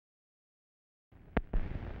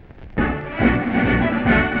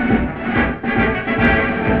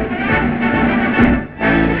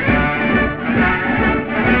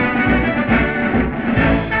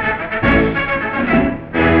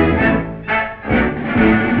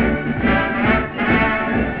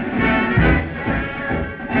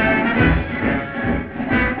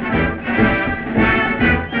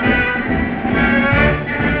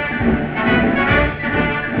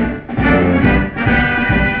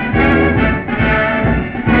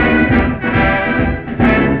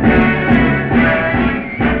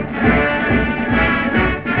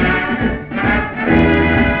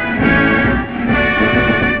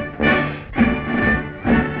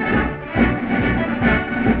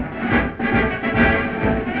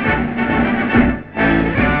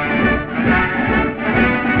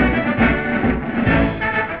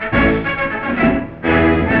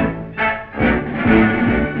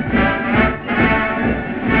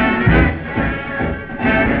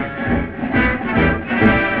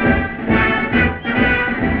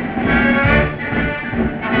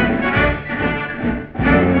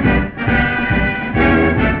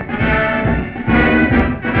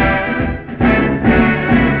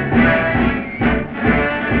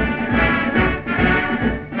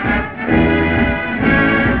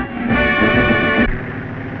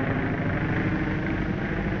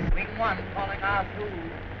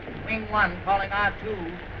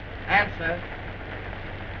2. Answer.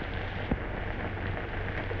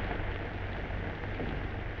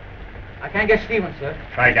 I can't get Stevens, sir.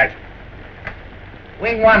 Try that.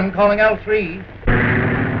 Wing 1 calling L3.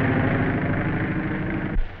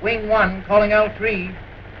 Wing 1 calling L3.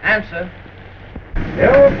 Answer.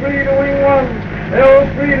 L3 to wing 1.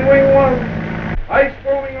 L3 to wing 1. Ice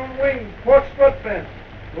forming on wing. Port strut bend.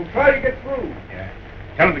 We'll try to get through. Yeah.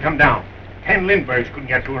 Tell him to come down. 10 Lindberghs couldn't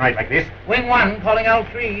get through a night like this. Wing 1 calling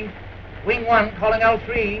L3. Wing 1 calling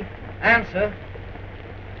L3. Answer.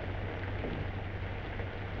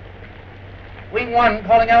 Wing 1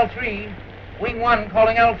 calling L3. Wing 1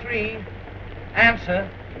 calling L3. Answer.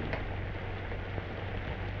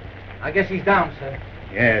 I guess he's down, sir.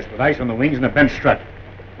 Yes, with ice on the wings and a bent strut.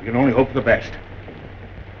 We can only hope for the best.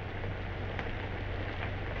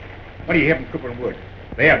 What do you hear from Cooper and Wood?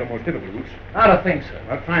 They have the most difficult routes. Not a thing, sir.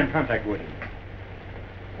 I'll try and contact Wood.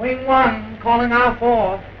 Wing 1 calling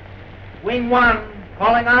R4. Wing 1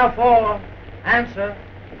 calling R4. Answer.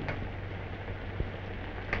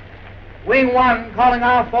 Wing 1 calling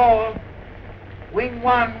R4. Wing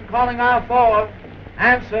 1 calling R4.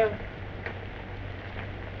 Answer.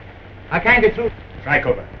 I can't get through. Try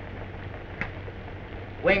Cooper.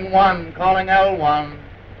 Wing 1 calling L1.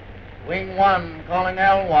 Wing 1 calling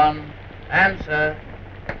L1. Answer.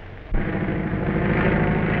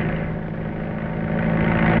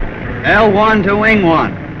 L1 to wing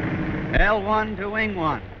 1. L1 to wing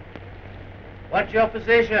 1. What's your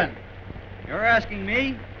position? You're asking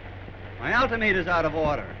me? My altimeter's out of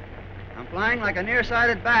order. I'm flying like a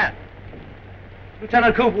nearsighted bat.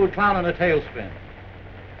 Lieutenant Cooper would clown in a tailspin.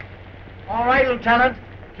 All right, Lieutenant.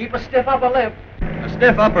 Keep a stiff upper lip. A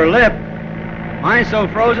stiff upper lip? Mine's so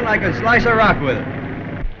frozen I could slice a rock with it.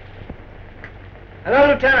 Hello,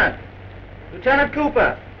 Lieutenant. Lieutenant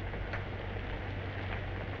Cooper.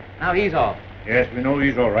 Now he's off. Yes, we know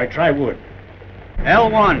he's all right. Try Wood.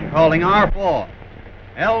 L1 calling R4.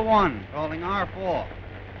 L1 calling R4.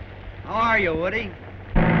 How are you, Woody?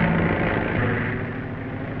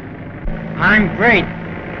 I'm great.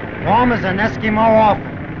 Warm as an Eskimo orphan.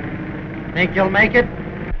 Think you'll make it?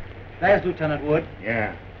 There's Lieutenant Wood.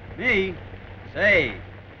 Yeah. Me? Say,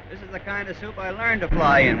 this is the kind of soup I learned to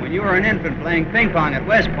fly in when you were an infant playing ping pong at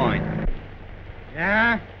West Point.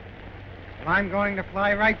 Yeah? Well, I'm going to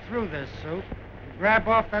fly right through this soup and grab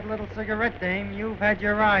off that little cigarette dame you've had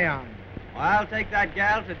your eye on. Well, I'll take that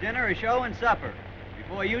gal to dinner, a show, and supper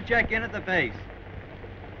before you check in at the base.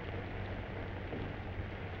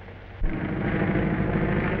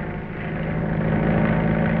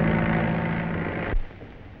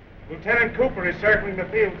 Lieutenant Cooper is circling the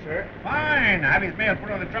field, sir. Fine. Have his mail put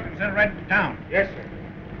on the truck and send it right into town. Yes, sir.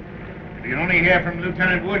 If you can only hear from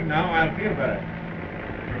Lieutenant Wood now, I'll feel better.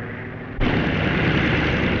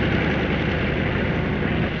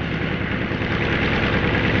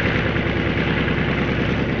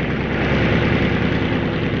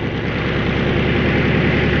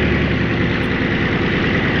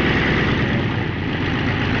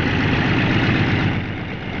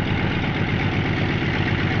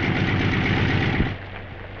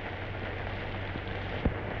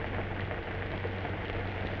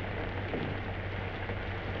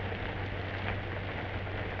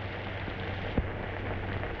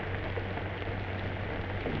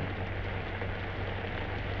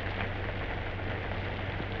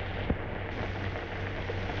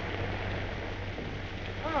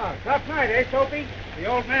 Tough night, eh, Soapy? The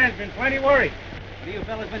old man's been plenty worried. What have you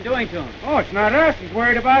fellas been doing to him? Oh, it's not us. He's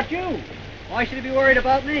worried about you. Why should he be worried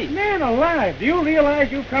about me? Man alive, do you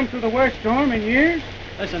realize you've come through the worst storm in years?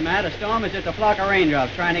 Listen, Matt, a storm is just a flock of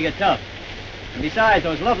raindrops trying to get tough. And besides,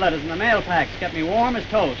 those love letters in the mail packs kept me warm as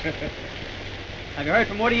toast. Have you heard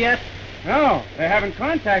from Woody yet? No, they haven't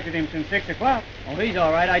contacted him since 6 o'clock. Oh, he's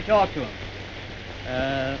all right. I talked to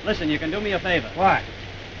him. Listen, you can do me a favor. What?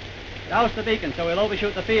 Douse the beacon so we'll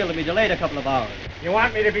overshoot the field and be delayed a couple of hours. You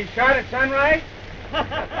want me to be shot at sunrise?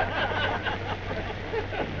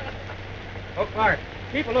 Oh, Clark,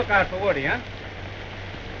 keep a lookout for Woody, huh?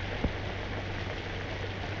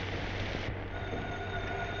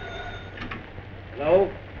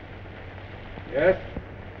 Hello? Yes?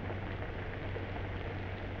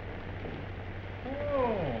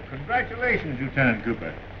 Oh, congratulations, Lieutenant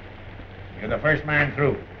Cooper. You're the first man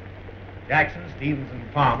through. Jackson, Stevens,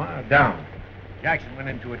 and Palmer are down. Jackson went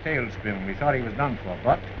into a tailspin. We thought he was done for,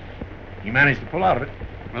 but he managed to pull out of it.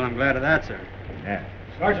 Well, I'm glad of that, sir. Yeah.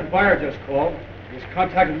 Sergeant Beyer just called. He's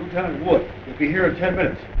contacted Lieutenant Wood. He'll be here in 10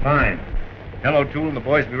 minutes. Fine. Tell O'Toole and the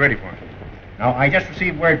boys to be ready for him. Now, I just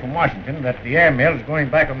received word from Washington that the airmail is going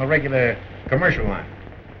back on the regular commercial line.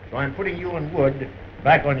 So I'm putting you and Wood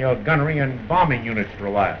back on your gunnery and bombing units for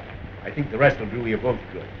a while. I think the rest will do you both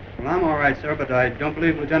good. Well, I'm all right, sir, but I don't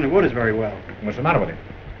believe Lieutenant Wood is very well. What's the matter with him?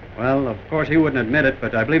 Well, of course, he wouldn't admit it,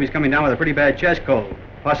 but I believe he's coming down with a pretty bad chest cold,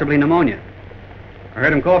 possibly pneumonia. I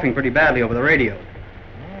heard him coughing pretty badly over the radio.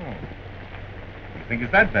 Oh. You think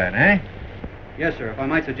it's that bad, eh? Yes, sir. If I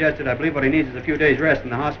might suggest it, I believe what he needs is a few days' rest in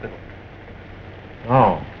the hospital.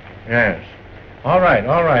 Oh, yes. All right.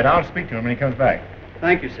 I'll speak to him when he comes back.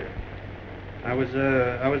 Thank you, sir. I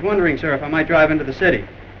was wondering, sir, if I might drive into the city.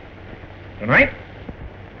 Tonight?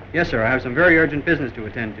 Yes, sir. I have some very urgent business to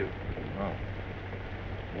attend to. Oh.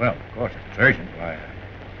 Well, of course, if it's urgent, why,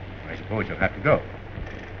 I suppose you'll have to go.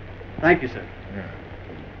 Thank you, sir. Yeah.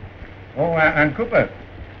 Oh, and Cooper,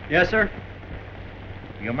 Yes, sir?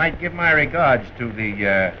 you might give my regards to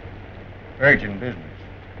the, urgent business.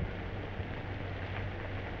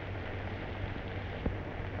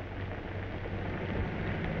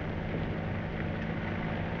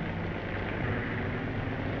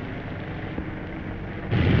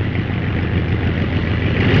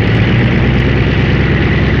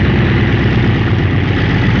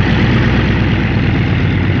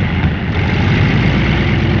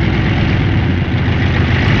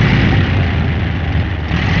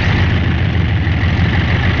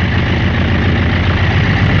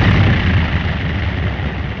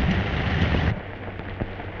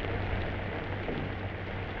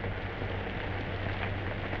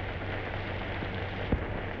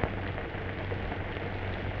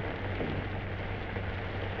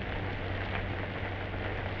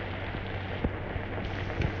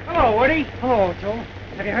 Hello, Woody. Hello, Joe.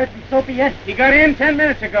 Have you heard from Soapy yet? He got in 10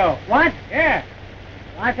 minutes ago. What? Yeah.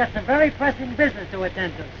 Well, I've got some very pressing business to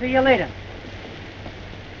attend to. See you later.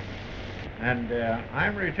 And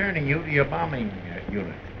I'm returning you to your bombing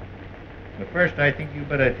unit. But first, I think you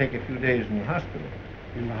better take a few days in the hospital.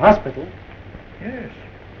 In the hospital? Yes.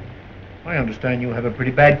 I understand you have a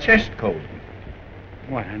pretty bad chest cold.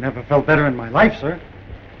 Why, I never felt better in my life, sir.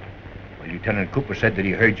 Well, Lieutenant Cooper said that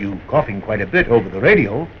he heard you coughing quite a bit over the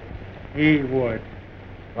radio. He would.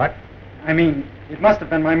 What? I mean, it must have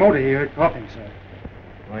been my motor he heard coughing, sir.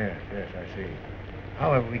 Oh, yes, I see.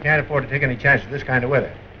 However, we can't afford to take any chances this kind of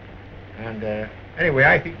weather. And, anyway,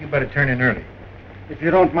 I think you better turn in early. If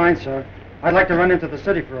you don't mind, sir, I'd like to run into the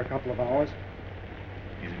city for a couple of hours.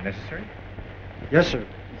 Is it necessary? Yes, sir.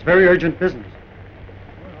 It's very urgent business.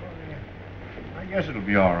 Well, I guess it'll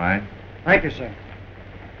be all right. Thank you, sir.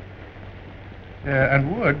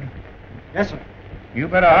 And Wood, Yes, sir. you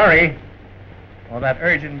better hurry, or that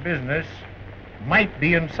urgent business might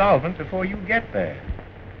be insolvent before you get there.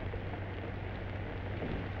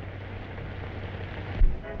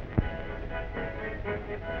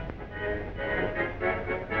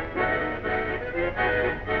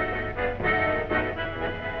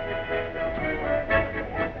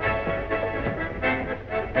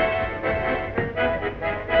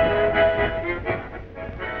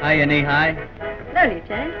 Hiya, knee-high. Hello,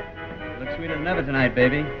 Lieutenant. Look sweeter than ever tonight,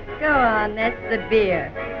 baby. Go on, that's the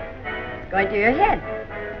beer. It's going to your head.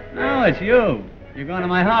 No, it's you. You're going to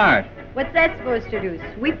my heart. What's that supposed to do,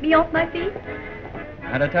 sweep me off my feet? I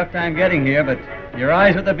had a tough time getting here, but your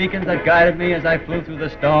eyes were the beacons that guided me as I flew through the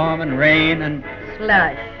storm and rain and...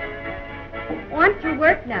 Slush. Oh, I'm through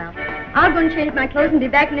work now. I'll go and change my clothes and be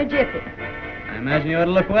back in a jiffy. I imagine you ought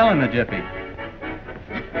to look well in the jiffy.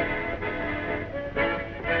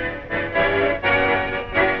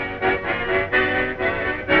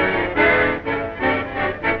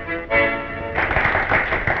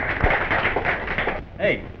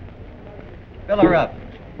 Hey, fill her up.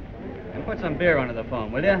 And put some beer under the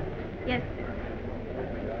phone, will you? Yes, sir.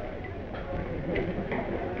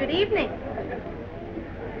 Good evening.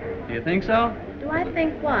 Do you think so? Do I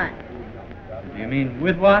think what? Do you mean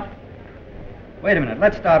with what? Wait a minute,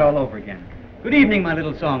 let's start all over again. Good evening, my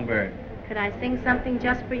little songbird. Could I sing something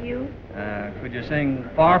just for you? Could you sing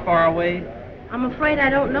Far, Far Away? I'm afraid I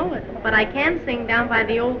don't know it, but I can sing Down by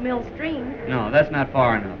the Old Mill Stream. No, that's not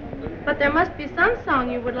far enough. But there must be some song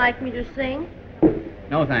you would like me to sing.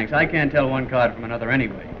 No, thanks. I can't tell one card from another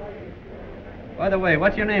anyway. By the way,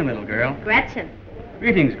 what's your name, little girl? Gretchen.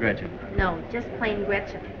 Greetings, Gretchen. No, just plain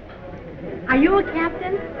Gretchen. Are you a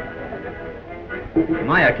captain? Am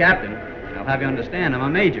I a captain? I'll have you understand, I'm a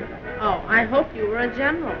major. Oh, I hope you were a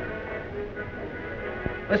general.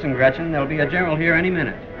 Listen, Gretchen, there'll be a general here any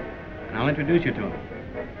minute, and I'll introduce you to him.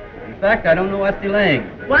 In fact, I don't know what's delaying.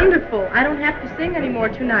 Wonderful. I don't have to sing anymore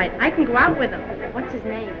tonight. I can go out with him. What's his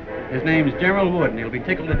name? His name's General Wood, and he'll be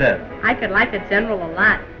tickled to death. I could like a general a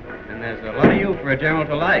lot. And there's a lot of you for a general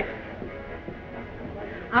to like.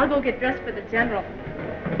 I'll go get dressed for the general.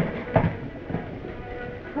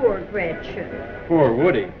 poor Gretchen. Poor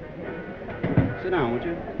Woody. Sit down, won't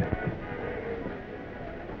you?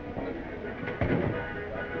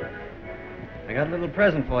 I got a little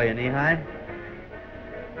present for you, Knee-High.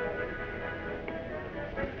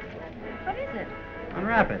 What is it?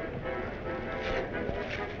 Unwrap it.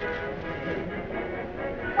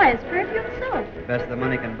 Why, it's perfume soap. The best the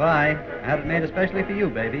money can buy. I had it made especially for you,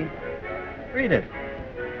 baby. Read it.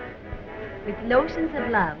 With lotions of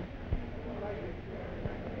love.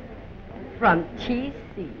 From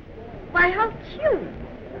T.C. Why, how cute.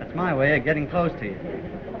 That's my way of getting close to you.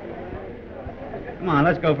 Come on,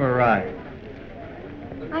 let's go for a ride.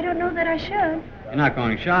 I don't know that I should. You're not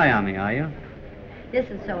going shy on me, are you?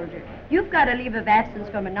 Listen, soldier, you've got a leave of absence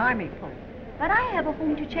from an army post. But I have a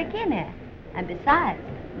home to check in at. And besides,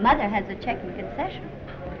 Mother has a check and concession.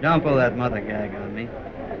 Don't pull that mother gag on me.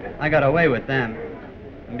 I got away with them.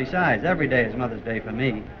 And besides, every day is Mother's Day for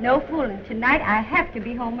me. No fooling. Tonight I have to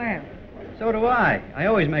be home early. So do I. I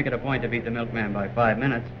always make it a point to beat the milkman by 5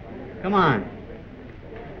 minutes. Come on.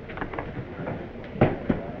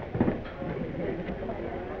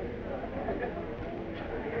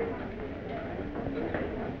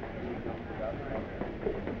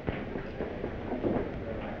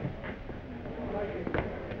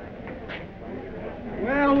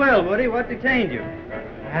 Well, Woody, what detained you?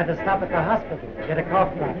 I had to stop at the hospital to get a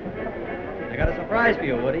cough drop. I got a surprise for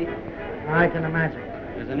you, Woody. I can imagine.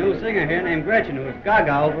 There's a new singer here named Gretchen who's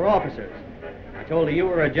gaga over officers. I told her you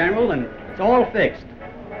were a general, and it's all fixed.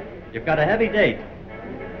 You've got a heavy date.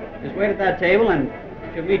 Just wait at that table, and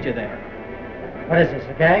she'll meet you there. What is this,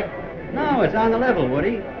 a gag? No, it's on the level,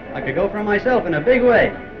 Woody. I could go for myself in a big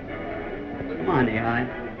way. Come on,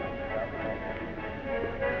 Knee-High.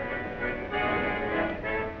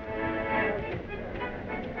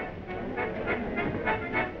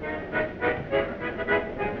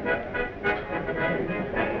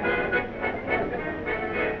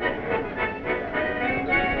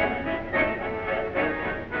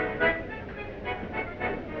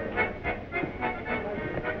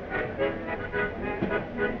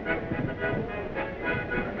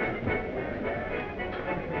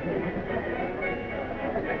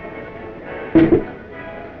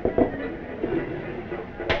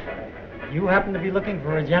 You happen to be looking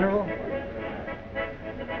for a general?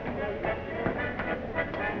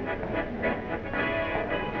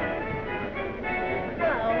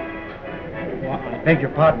 Hello. Well, I beg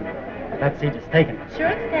your pardon. That seat is taken. Sure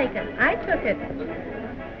it's taken. I took it.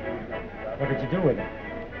 What did you do with it?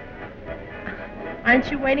 Aren't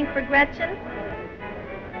you waiting for Gretchen?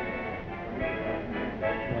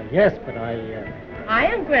 Well, yes, but I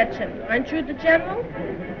am Gretchen. Aren't you the general?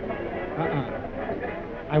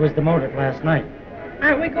 I was demoted last night.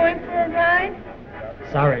 Aren't we going for a ride?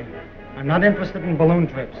 Sorry. I'm not interested in balloon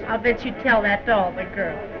trips. I'll bet you tell that to all the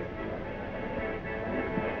girls.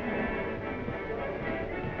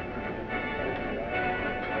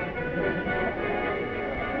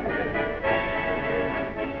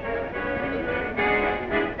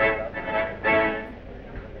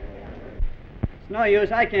 It's no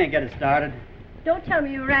use. I can't get it started. Don't tell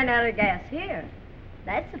me you ran out of gas here.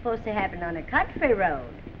 That's supposed to happen on a country road.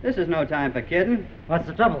 This is no time for kidding. What's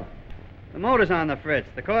the trouble? The motor's on the fritz.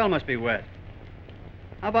 The coil must be wet.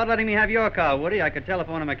 How about letting me have your car, Woody? I could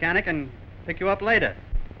telephone a mechanic and pick you up later.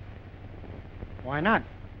 Why not?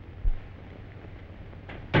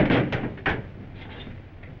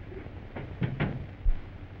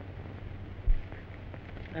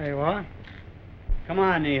 There you are. Come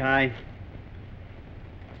on, Knee-High.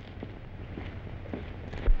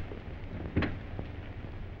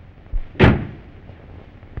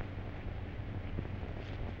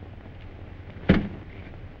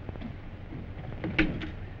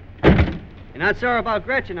 You're not sore about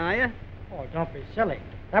Gretchen, are you? Oh, don't be silly.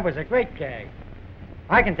 That was a great gag.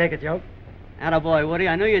 I can take a joke. Attaboy, Woody.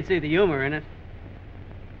 I knew you'd see the humor in it.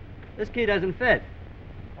 This key doesn't fit.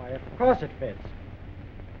 Why, of course it fits.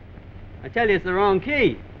 I tell you, it's the wrong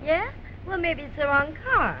key. Yeah? Well, maybe it's the wrong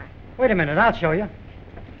car. Wait a minute, I'll show you.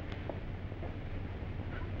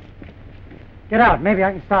 Get out. Maybe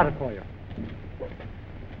I can start it for you.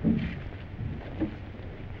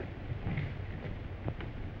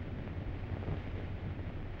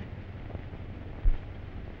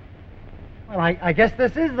 Well, I guess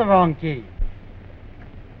this is the wrong key.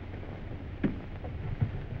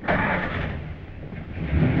 Well,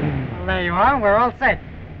 there you are. We're all set.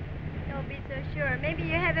 Don't be so sure. Maybe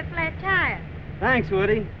you have a flat tire. Thanks,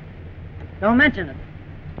 Woody. Don't mention it.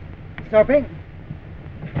 Soapy? Wait a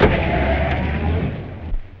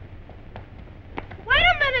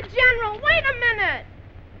minute, General. Wait a minute.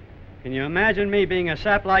 Can you imagine me being a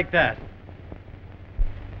sap like that?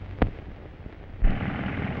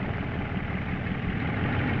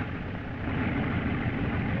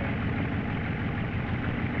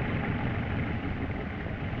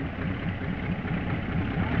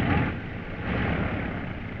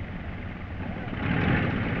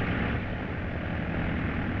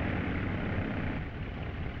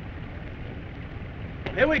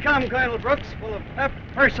 Here we come, Colonel Brooks, full of pep,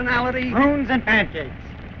 personality, Prunes and pancakes.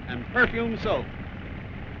 and perfume soap.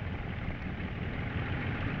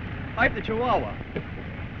 Pipe the Chihuahua.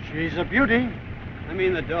 She's a beauty. I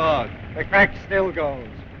mean the dog. The crack still goes.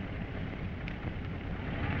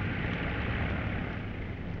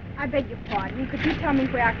 I beg your pardon. Could you tell me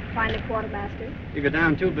where I can find the quartermaster? You go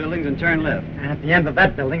down 2 buildings and turn left. And at the end of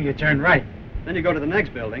that building, you turn right. Then you go to the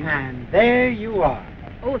next building. And there you are.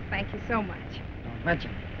 Oh, thank you so much. Don't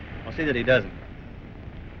mention it. I'll see that he doesn't.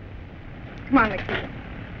 Come on, Lakita.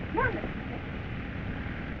 Come on, Lakita.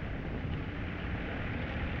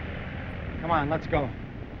 Come on, let's go.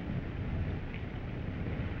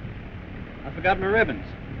 I forgot my ribbons.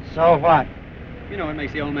 So what? You know what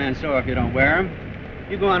makes the old man sore if you don't wear 'em.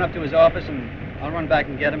 You go on up to his office, and I'll run back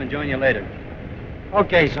and get him and join you later.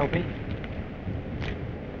 Okay, Soapy.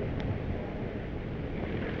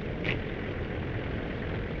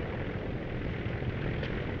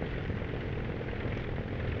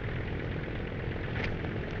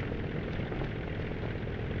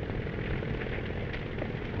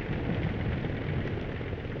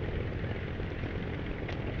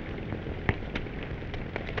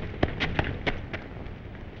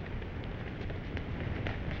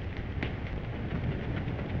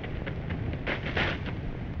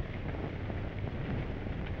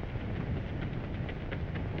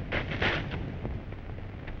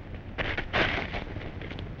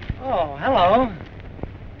 Oh, hello.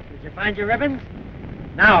 Did you find your ribbons?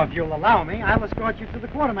 Now, if you'll allow me, I'll escort you to the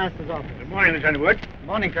quartermaster's office. Good morning, Lieutenant Wood. Good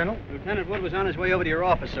morning, Colonel. Lieutenant Wood was on his way over to your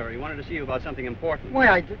office, sir. He wanted to see you about something important. Why,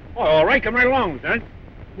 I did... Oh, all right. Come right along, Lieutenant.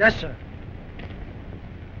 Yes, sir.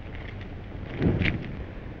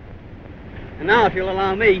 And now, if you'll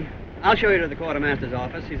allow me, I'll show you to the quartermaster's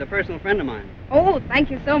office. He's a personal friend of mine. Oh, thank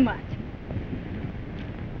you so much.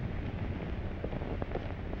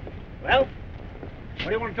 Well, what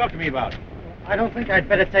do you want to talk to me about? I don't think I'd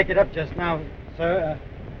better take it up just now, sir.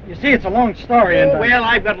 You see, it's a long story, and... Oh, well,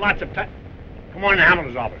 I've got lots of time. Come on to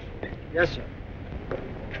Hamilton's office. Yes, sir.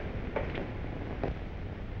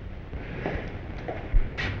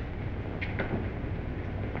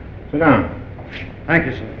 Sit down. Thank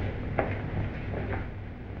you, sir.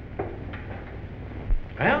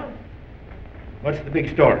 Well, what's the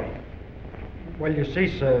big story? Well, you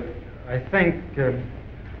see, sir, I think...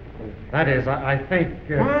 that is, I think...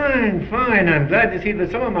 Fine, fine. I'm glad to see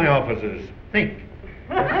that some of my officers think.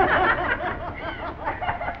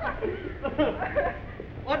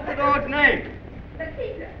 What's the dog's name?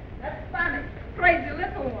 Lakita. That's funny. Crazy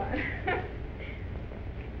little one.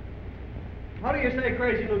 How do you say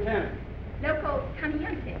crazy, Lieutenant? Loco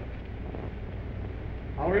caliente.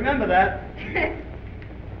 I'll remember that.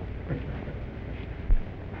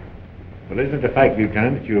 Well, isn't it a fact,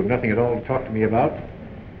 Lieutenant, that you have nothing at all to talk to me about?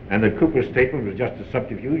 And that Cooper's statement was just a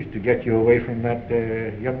subterfuge to get you away from that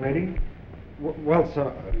young lady? Well,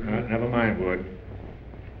 sir... Never mind, Wood.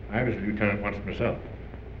 I was a lieutenant once myself.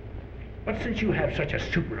 But since you have such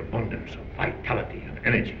a superabundance of vitality and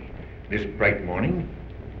energy this bright morning,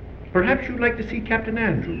 perhaps you'd like to see Captain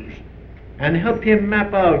Andrews and help him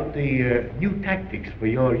map out the new tactics for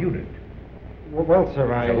your unit. Well,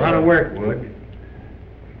 sir, It's a lot of work, Wood.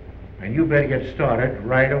 And you better get started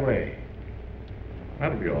right away.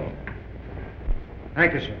 That'll be all.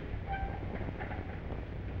 Thank you, sir.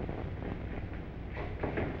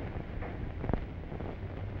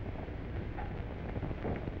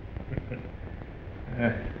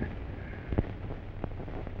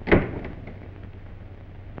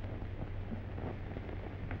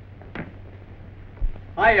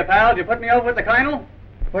 Hiya, pal. Did you put me over with the colonel?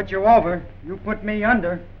 Put you over. You put me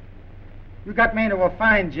under. You got me into a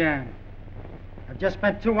fine jam. I've just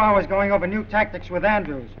spent 2 hours going over new tactics with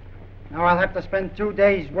Andrews. Now I'll have to spend 2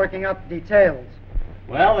 days working out the details.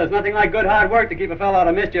 Well, there's nothing like good hard work to keep a fellow out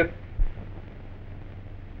of mischief.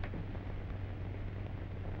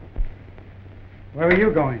 Where are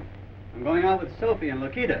you going? I'm going out with Soapy and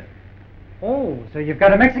Lakita. Oh, so you've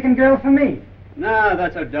got a Mexican girl for me. No,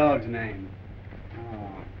 that's her dog's name. Oh,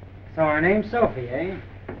 so her name's Sophie, eh?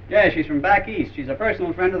 Yeah, she's from back east. She's a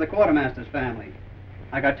personal friend of the quartermaster's family.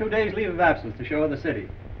 I got 2 days leave of absence to show her the city.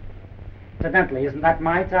 Incidentally, isn't that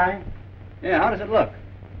my tie? Yeah, how does it look?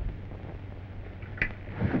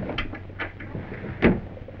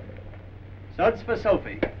 Suds for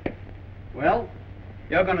Soapy. Well,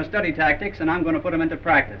 you're going to study tactics, and I'm going to put them into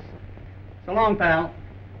practice. So long, pal.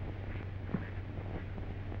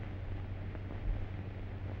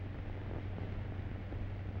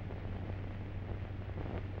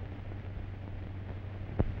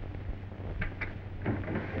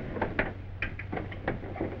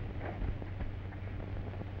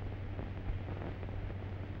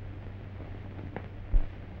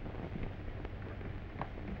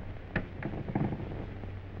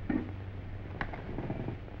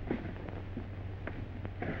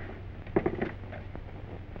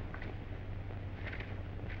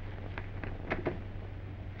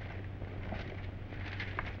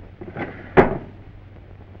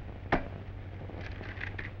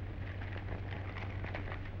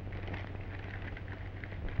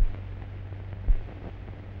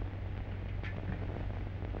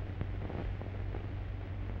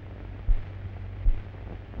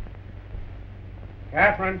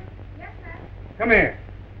 Catherine, Yes, sir. come here.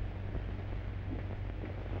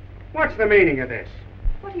 What's the meaning of this?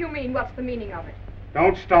 What do you mean, what's the meaning of it?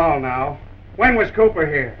 Don't stall now. When was Cooper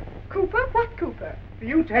here? Cooper? What Cooper? Do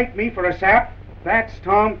you take me for a sap? That's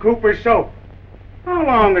Tom Cooper's soap. How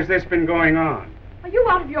long has this been going on? Are you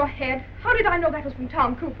out of your head? How did I know that was from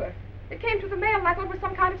Tom Cooper? It came through the mail and I thought it was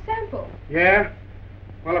some kind of sample. Yeah?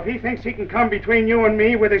 Well, if he thinks he can come between you and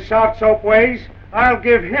me with his soft soap ways, I'll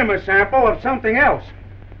give him a sample of something else.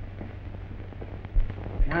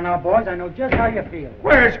 Now, boys, I know just how you feel.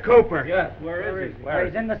 Where's Cooper? Yes, where is he? Well,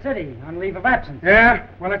 he's in the city on leave of absence. Yeah?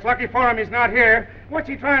 Well, it's lucky for him he's not here. What's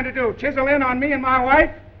he trying to do? Chisel in on me and my wife?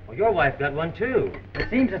 Well, your wife got one, too. It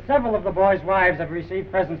seems that several of the boys' wives have received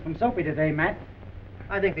presents from Soapy today, Matt.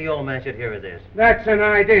 I think the old man should hear of this. That's an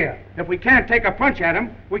idea. If we can't take a punch at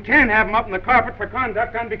him, we can have him up in the carpet for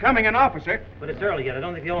conduct on becoming an officer. But it's early yet. I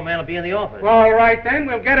don't think the old man will be in the office. All right, then.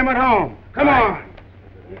 We'll get him at home. Come Right. on.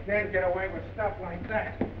 You can't get away with stuff like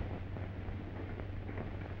that.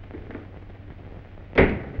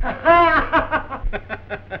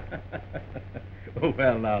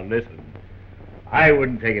 Well, now, listen. I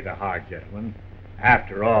wouldn't take it to heart, gentlemen.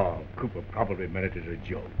 After all, Cooper probably meant it as a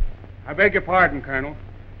joke. I beg your pardon, Colonel,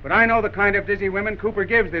 but I know the kind of dizzy women Cooper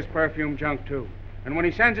gives this perfume junk to. And when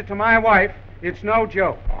he sends it to my wife, it's no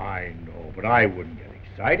joke. I know, but I wouldn't get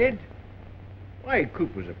excited. Why,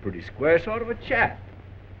 Cooper's a pretty square sort of a chap.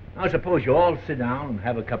 Now, suppose you all sit down and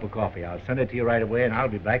have a cup of coffee. I'll send it to you right away, and I'll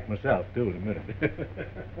be back myself, too, in a minute.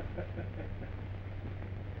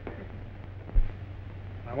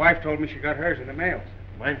 My wife told me she got hers in the mail.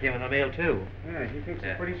 Mine came in the mail, too. Yeah, he thinks Yeah.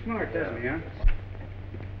 he's pretty smart, doesn't he, huh?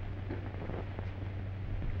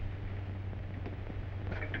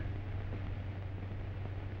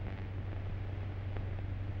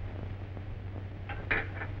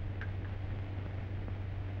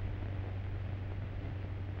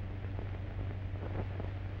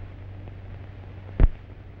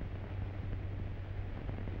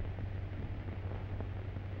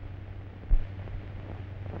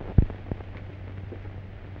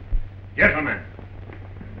 Gentlemen,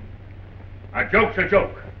 a joke's a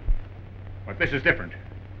joke, but this is different.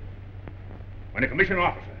 When a commissioned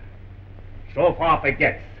officer so far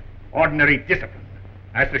forgets ordinary discipline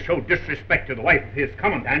as to show disrespect to the wife of his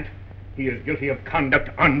commandant, he is guilty of conduct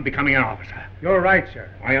unbecoming an officer. You're right, sir.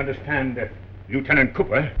 I understand that Lieutenant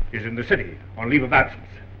Cooper is in the city on leave of absence.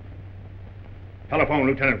 Telephone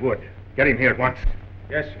Lieutenant Wood. Get him here at once.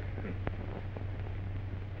 Yes, sir.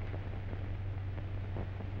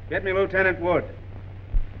 Get me Lieutenant Wood.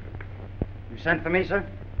 You sent for me, sir?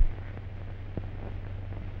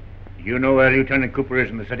 Do you know where Lieutenant Cooper is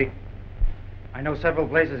in the city? I know several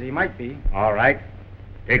places he might be. All right.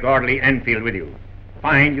 Take Orderly Enfield with you.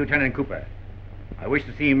 Find Lieutenant Cooper. I wish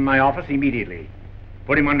to see him in my office immediately.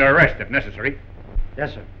 Put him under arrest if necessary.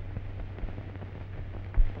 Yes, sir.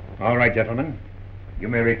 All right, gentlemen. You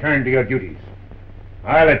may return to your duties.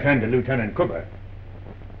 I'll attend to Lieutenant Cooper.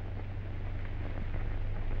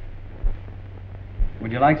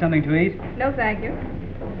 Would you like something to eat? No, thank you.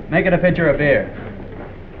 Make it a pitcher of beer.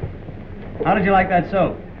 How did you like that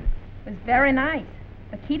soap? It was very nice.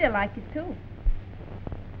 Lakita liked it, too.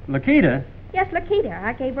 Lakita? Yes, Lakita.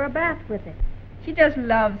 I gave her a bath with it. She just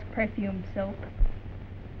loves perfume soap.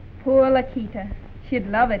 Poor Lakita. She'd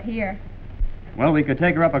love it here. Well, we could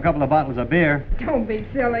take her up a couple of bottles of beer. Don't be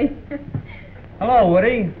silly. Hello,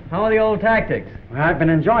 Woody. How are the old tactics? Well, I've been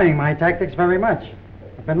enjoying my tactics very much.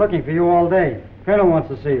 I've been looking for you all day. Colonel wants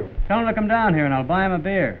to see you. Tell him to come down here and I'll buy him a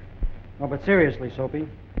beer. Oh, but seriously, Soapy.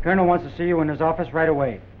 Colonel wants to see you in his office right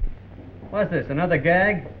away. What's this, another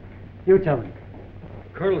gag? You tell him.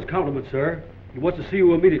 Colonel's compliment, sir. He wants to see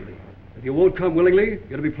you immediately. If you won't come willingly, you're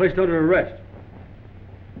going to be placed under arrest.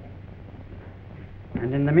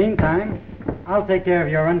 And in the meantime, I'll take care of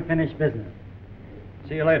your unfinished business.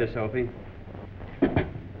 See you later, Soapy.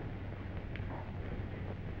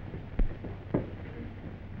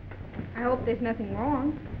 I hope there's nothing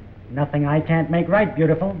wrong. Nothing I can't make right,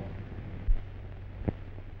 beautiful.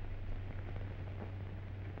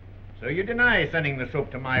 So you deny sending the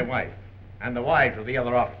soap to my wife and the wives of the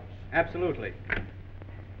other officers? Absolutely.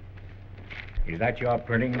 Is that your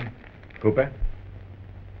printing, Cooper?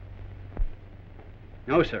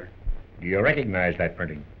 No, sir. Do you recognize that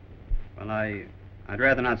printing? Well, I'd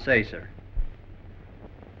rather not say, sir.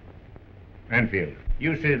 Enfield,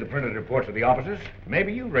 you see the printed reports of the officers.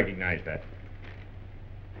 Maybe you recognize that.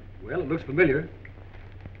 Well, it looks familiar.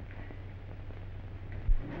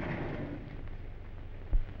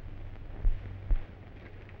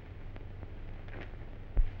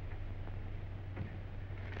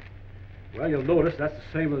 Well, you'll notice that's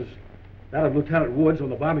the same as That of Lieutenant Woods on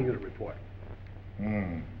the bombing unit report.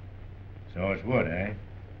 So it's Wood, eh?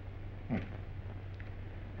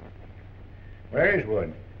 Where is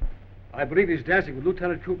Wood? I believe he's dancing with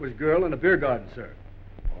Lieutenant Cooper's girl in a beer garden, sir.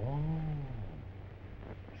 Oh.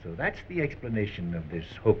 So that's the explanation of this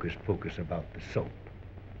hocus-pocus about the soap.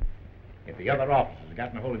 If the other officers had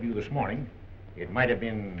gotten a hold of you this morning, it might have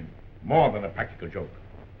been more than a practical joke.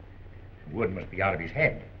 Wood must be out of his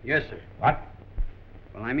head. Yes, sir. What?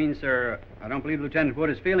 Well, I mean, sir, I don't believe Lieutenant Wood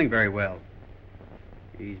is feeling very well.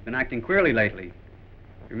 He's been acting queerly lately.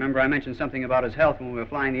 Remember I mentioned something about his health when we were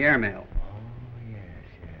flying the airmail. Oh, yes.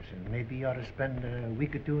 And maybe you ought to spend a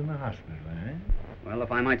week or two in the hospital, eh? Well,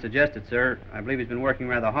 if I might suggest it, sir, I believe he's been working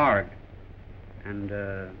rather hard. And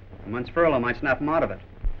a month's furlough might snap him out of it.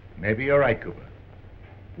 Maybe you're right, Cooper.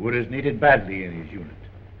 Wood is needed badly in his unit,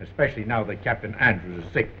 especially now that Captain Andrews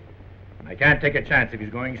is sick. And I can't take a chance if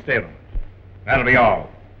he's going stale on us. That'll be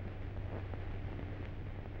all.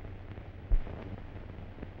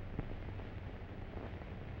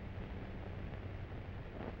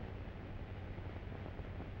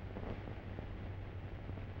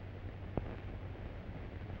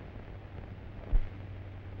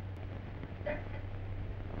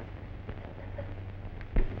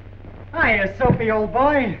 Hiya, Soapy, old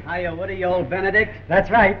boy. Hiya, Woody, old Benedict.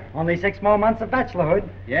 That's right. Only 6 more months of bachelorhood.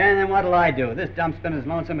 Yeah, and then what'll I do? This dump's been as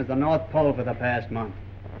lonesome as the North Pole for the past month.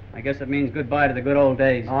 I guess it means goodbye to the good old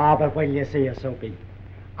days. Ah, but wait till you see her, Soapy.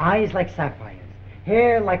 Eyes like sapphires,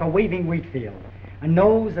 hair like a waving wheat field, a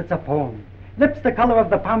nose that's a poem, lips the color of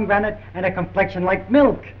the pomegranate, and a complexion like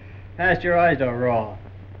milk. Pasteurized or raw?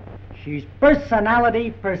 She's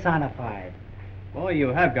personality personified. Boy, you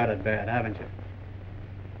have got it bad, haven't you?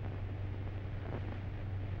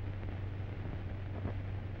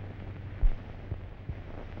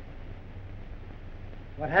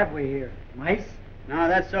 What have we here? Mice? No,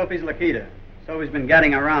 that's Sophie's Lakita. Sophie's been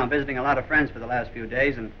gadding around, visiting a lot of friends for the last few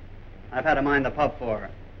days, and I've had to mind the pup for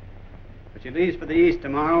her. But she leaves for the east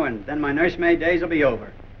tomorrow, and then my nursemaid days will be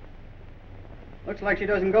over. Looks like she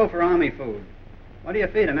doesn't go for army food. What do you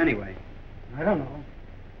feed him, anyway? I don't know.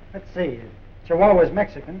 Let's see. Chihuahua's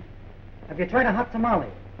Mexican. Have you tried a hot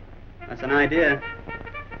tamale? That's an idea.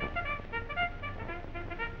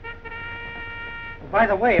 By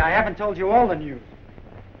the way, I haven't told you all the news.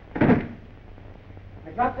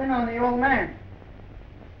 I dropped in on the old man.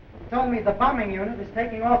 He told me the bombing unit is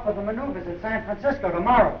taking off for the maneuvers in San Francisco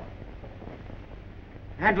tomorrow.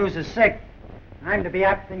 Andrews is sick. I'm to be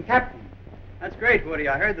acting captain. That's great, Woody.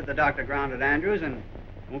 I heard that the doctor grounded Andrews, and it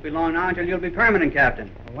won't be long now until you'll be permanent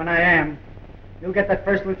captain. Well, when I am, you'll get that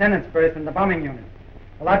first lieutenant's berth in the bombing unit.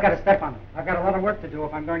 Well, I've got to step on it. I've got a lot of work to do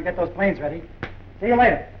if I'm going to get those planes ready. See you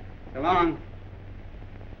later. So long.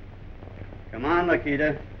 Come on,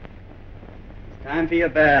 Lakita. It's time for your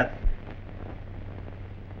bath.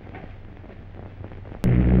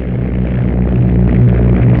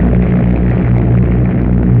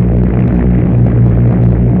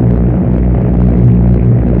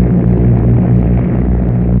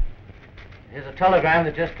 Here's a telegram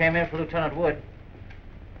that just came in for Lieutenant Wood.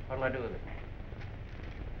 What'll I do with it?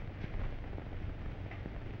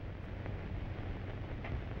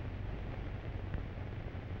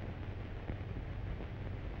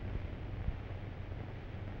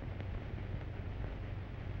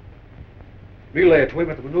 Relay it to him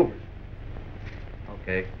at the maneuvers.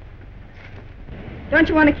 Okay. Don't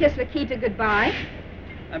you want to kiss Lakita goodbye?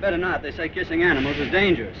 I better not. They say kissing animals is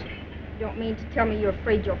dangerous. You don't mean to tell me you're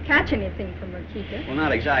afraid you'll catch anything from Lakita? Well,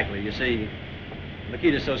 not exactly. You see,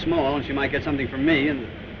 Lakita's so small, and she might get something from me, and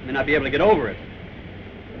may not be able to get over it.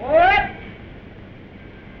 What?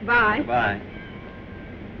 Bye. Bye.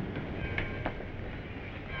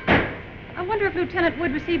 I wonder if Lieutenant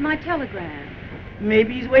Wood received my telegram.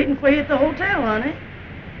 Maybe he's waiting for you at the hotel, honey.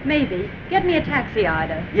 Maybe. Get me a taxi,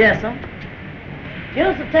 Ida. Yes, sir. Get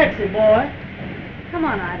us a taxi, boy. Come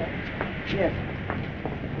on, Ida. Yes.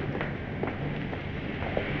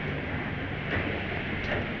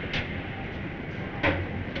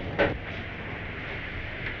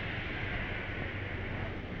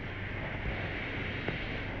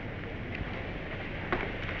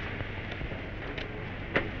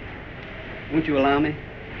 Won't you allow me?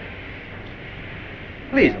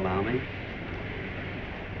 Please allow me.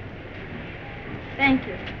 Thank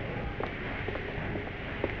you.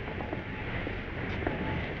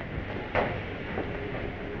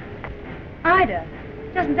 Ida,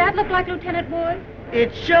 doesn't that look like Lieutenant Wood?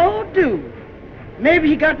 It sure do. Maybe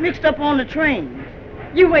he got mixed up on the train.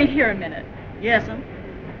 You wait here a minute. Yes, sir.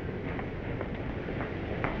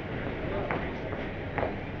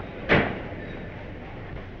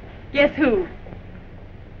 Guess who?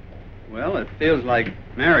 Well, Well, it feels like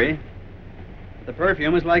Mary. The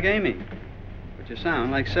perfume is like Amy. But you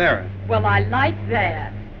sound like Sarah. Well, I like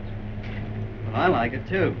that. Well, I like it,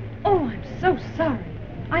 too. Oh, I'm so sorry.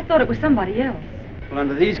 I thought it was somebody else. Well,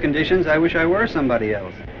 under these conditions, I wish I were somebody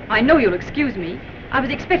else. I know you'll excuse me. I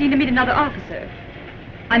was expecting to meet another officer.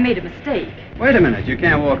 I made a mistake. Wait a minute. You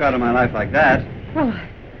can't walk out of my life like that. Well,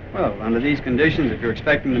 Well, under these conditions, if you're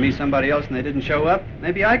expecting to meet somebody else and they didn't show up,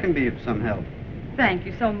 maybe I can be of some help. thank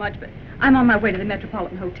you so much, but I'm on my way to the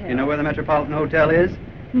Metropolitan Hotel. You know where the Metropolitan Hotel is?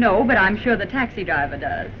 No, but I'm sure the taxi driver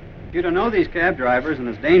does. You don't know these cab drivers, and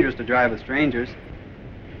it's dangerous to drive with strangers.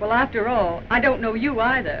 Well, after all, I don't know you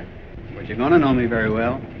either. But you're going to know me very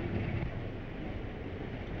well.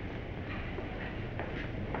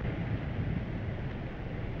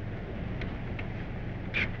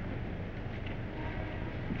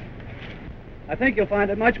 I think you'll find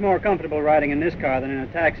it much more comfortable riding in this car than in a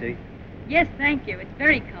taxi. Yes, thank you. It's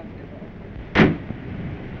very comfortable.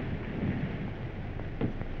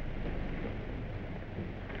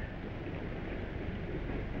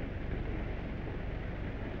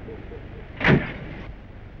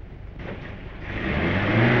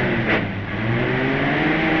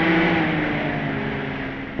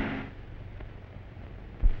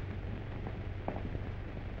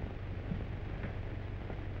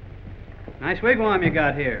 Nice wigwam you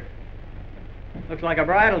got here. Looks like a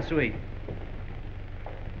bridal suite.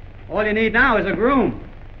 All you need now is a groom.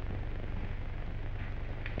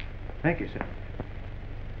 Thank you, sir.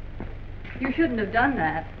 You shouldn't have done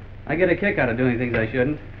that. I get a kick out of doing things I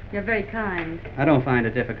shouldn't. You're very kind. I don't find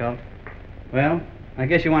it difficult. Well, I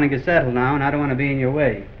guess you want to get settled now, and I don't want to be in your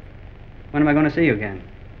way. When am I going to see you again?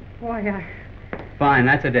 Why, Fine,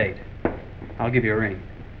 that's a date. I'll give you a ring.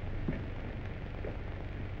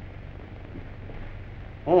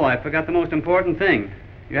 Oh, I forgot the most important thing.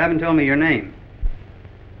 You haven't told me your name.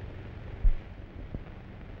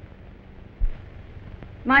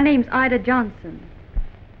 My name's Ida Johnson.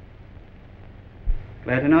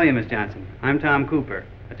 Glad to know you, Miss Johnson. I'm Tom Cooper.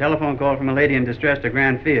 A telephone call from a lady in distress to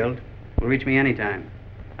Grand Field will reach me anytime.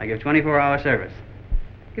 I give 24-hour service.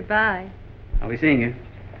 Goodbye. I'll be seeing you.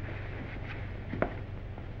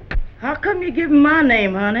 How come you give him my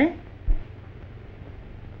name, honey?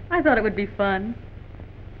 I thought it would be fun.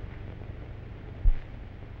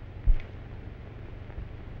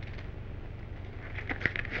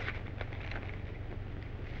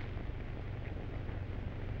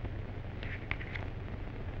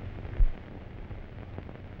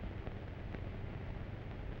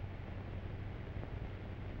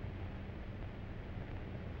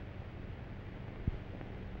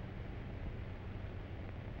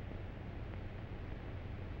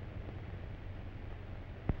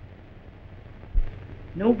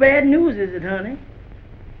 No bad news, is it, honey?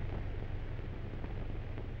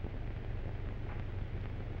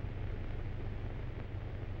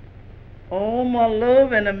 Oh, my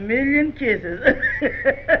love, and a million kisses.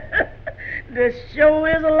 There sure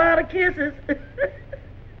is a lot of kisses.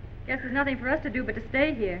 Guess there's nothing for us to do but to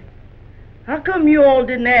stay here. How come you all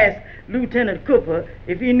didn't ask Lieutenant Cooper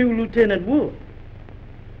if he knew Lieutenant Wood?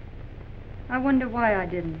 I wonder why I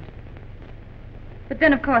didn't. But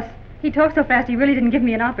then, of course, he talked so fast he really didn't give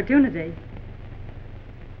me an opportunity.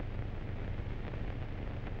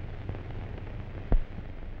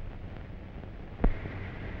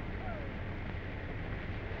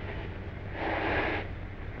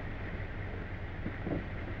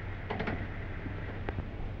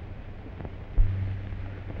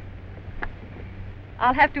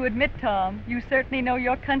 I'll have to admit, Tom, you certainly know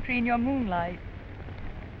your country in your moonlight.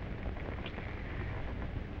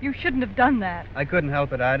 You shouldn't have done that. I couldn't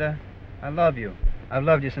help it, Ida. I love you. I've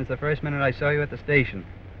loved you since the first minute I saw you at the station.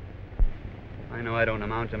 I know I don't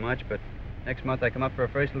amount to much, but next month I come up for a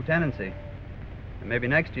first lieutenancy. And maybe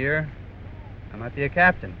next year, I might be a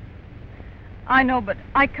captain. I know, but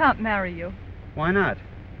I can't marry you. Why not?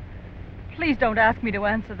 Please don't ask me to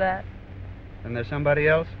answer that. Then there's somebody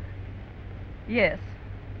else? Yes.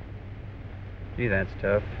 Gee, that's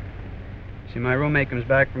tough. See, my roommate comes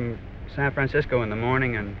back from San Francisco in the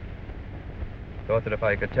morning and thought that if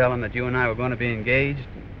I could tell him that you and I were going to be engaged,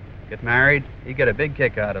 get married, he'd get a big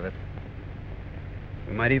kick out of it.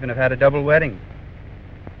 We might even have had a double wedding.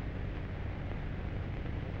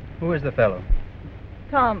 Who is the fellow?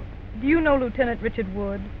 Tom, do you know Lieutenant Richard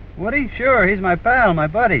Wood? Woody? Sure, he's my pal, my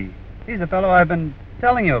buddy. He's the fellow I've been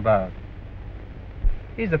telling you about.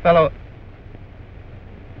 He's the fellow...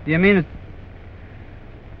 Do you mean it?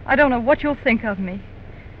 I don't know what you'll think of me.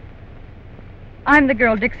 I'm the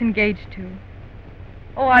girl Dick's engaged to.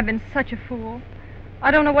 Oh, I've been such a fool. I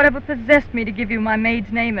don't know whatever possessed me to give you my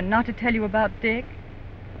maid's name and not to tell you about Dick.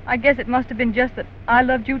 I guess it must have been just that I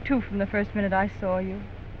loved you, too, from the first minute I saw you.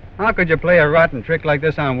 How could you play a rotten trick like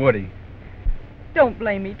this on Woody? Don't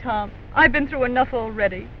blame me, Tom. I've been through enough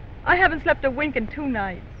already. I haven't slept a wink in 2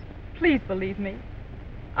 nights. Please believe me.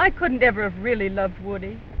 I couldn't ever have really loved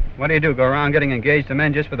Woody. What do you do, go around getting engaged to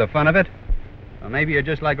men just for the fun of it? Or maybe you're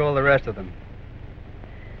just like all the rest of them.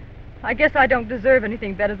 I guess I don't deserve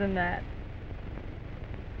anything better than that.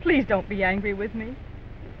 Please don't be angry with me.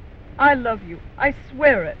 I love you. I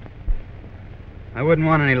swear it. I wouldn't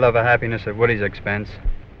want any love or happiness at Woody's expense.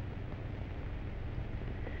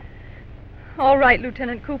 All right,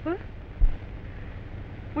 Lieutenant Cooper.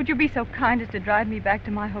 Would you be so kind as to drive me back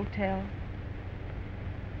to my hotel?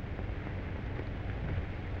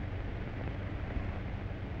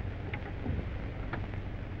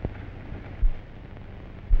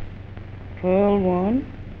 Purl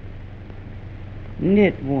 1,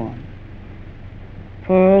 knit 1.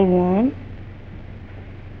 Purl 1,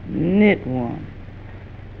 knit 1.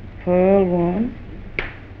 Purl 1,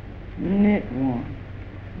 knit 1.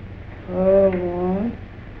 Purl 1,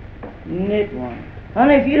 knit 1.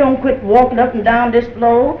 Honey, if you don't quit walking up and down this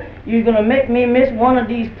floor, you're going to make me miss one of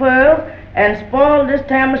these pearls and spoil this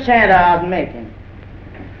tam o' shanty I was making.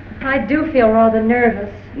 I do feel rather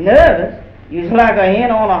nervous. Nervous? You're like a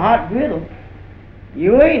hen on a hot griddle.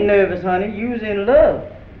 You ain't nervous, honey. You's in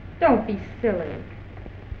love. Don't be silly.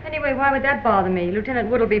 Anyway, why would that bother me? Lieutenant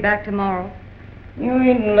Wood will be back tomorrow. You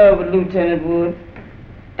ain't in love with Lieutenant Wood.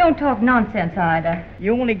 Don't talk nonsense, Ida.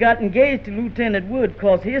 You only got engaged to Lieutenant Wood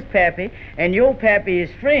 'cause his pappy and your pappy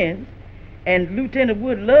is friends, and Lieutenant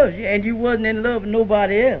Wood loves you, and you wasn't in love with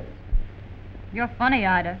nobody else. You're funny,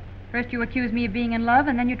 Ida. First you accuse me of being in love,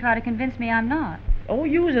 and then you try to convince me I'm not. Oh,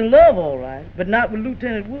 you was in love, all right, but not with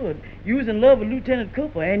Lieutenant Wood. You was in love with Lieutenant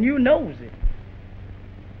Cooper, and you knows it.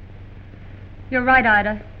 You're right,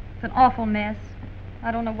 Ida. It's an awful mess.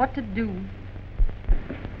 I don't know what to do.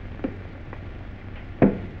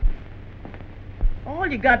 All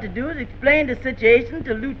you got to do is explain the situation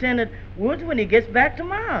to Lieutenant Woods when he gets back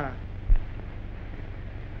tomorrow.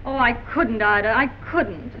 Oh, I couldn't, Ida. I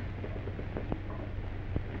couldn't.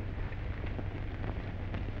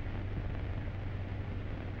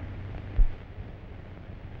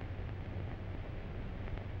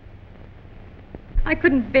 I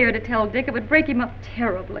couldn't bear to tell Dick. It would break him up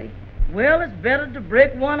terribly. Well, it's better to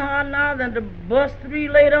break one heart now than to bust 3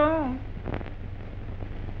 later on.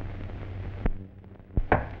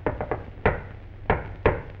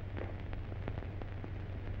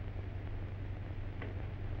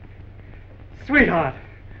 Sweetheart.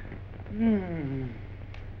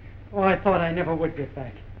 Oh, I thought I never would get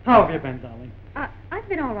back. How have you been, darling? I've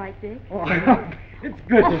been all right, Dick. Oh, it's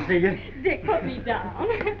good to see you. Dick, put me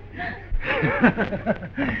down.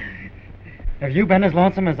 Have you been as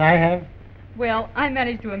lonesome as I have? Well, I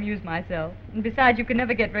managed to amuse myself. And besides, you can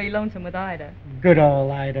never get very lonesome with Ida. Good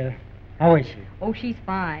old Ida. How is she? Oh, she's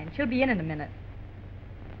fine. She'll be in a minute.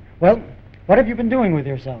 Well, what have you been doing with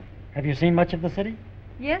yourself? Have you seen much of the city?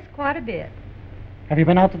 Yes, quite a bit. Have you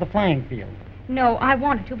been out to the flying field? No, I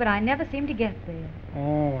wanted to, but I never seem to get there.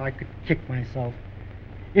 Oh, I could kick myself.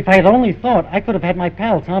 If I had only thought, I could have had my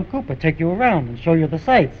pal Tom Cooper take you around and show you the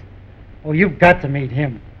sights. Oh, you've got to meet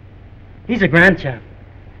him. He's a grand chap.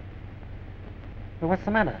 But what's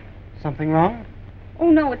the matter? Something wrong?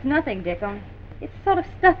 Oh, no, it's nothing, Dick. It's sort of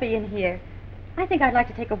stuffy in here. I think I'd like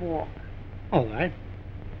to take a walk. All right.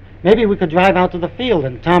 Maybe we could drive out to the field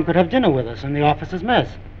and Tom could have dinner with us in the officer's mess.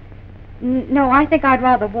 No, I think I'd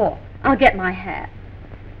rather walk. I'll get my hat.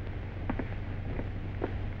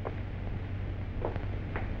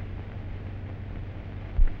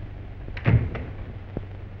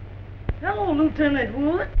 Hello, Lieutenant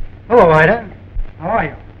Wood. Hello, Ida. How are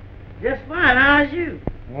you? Just fine. How's you?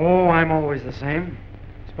 Oh, I'm always the same,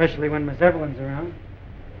 especially when Miss Evelyn's around.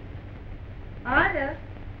 Ida?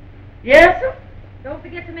 Yes, sir? Don't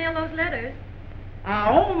forget to mail those letters. I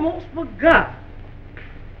almost forgot.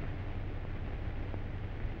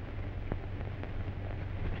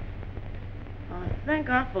 I think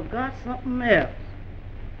I forgot something else.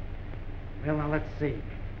 Well, now, let's see. You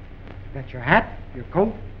got your hat, your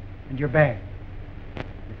coat, and your bag.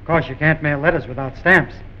 Of course, you can't mail letters without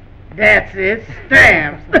stamps. That's it,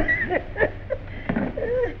 stamps.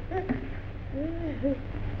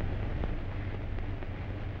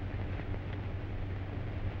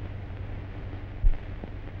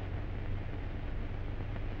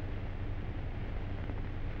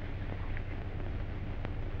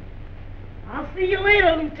 I'll see you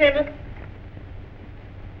later, Lieutenant.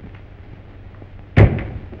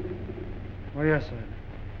 Oh, yes, sir.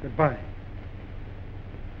 Goodbye.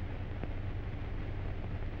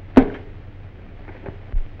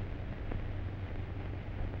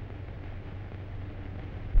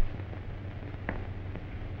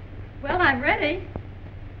 I'm ready.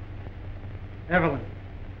 Evelyn.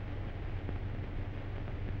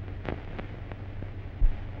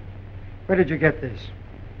 Where did you get this?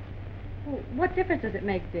 Well, what difference does it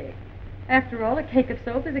make, Dick? After all, a cake of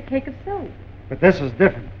soap is a cake of soap. But this is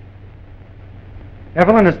different.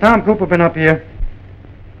 Evelyn, has Tom Cooper been up here?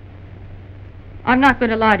 I'm not going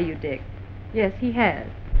to lie to you, Dick. Yes, he has.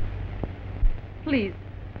 Please,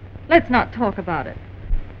 let's not talk about it.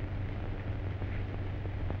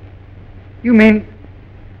 You mean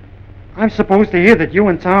I'm supposed to hear that you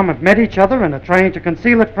and Tom have met each other and are trying to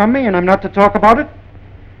conceal it from me, and I'm not to talk about it?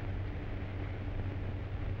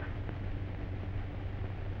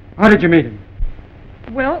 How did you meet him?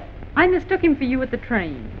 Well, I mistook him for you at the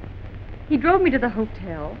train. He drove me to the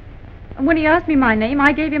hotel, and when he asked me my name,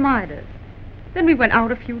 I gave him Ida's. Then we went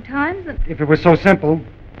out a few times, and... If it was so simple,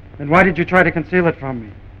 then why did you try to conceal it from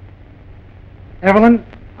me? Evelyn,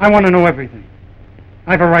 I want to know everything.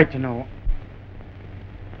 I have a right to know.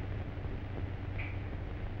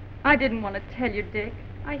 I didn't want to tell you, Dick.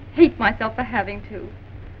 I hate myself for having to.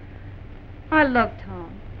 I love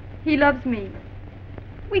Tom. He loves me.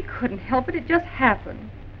 We couldn't help it. It just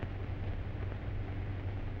happened.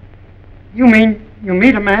 You mean you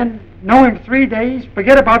meet a man, know him 3 days,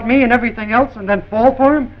 forget about me and everything else, and then fall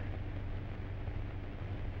for him?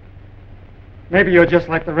 Maybe you're just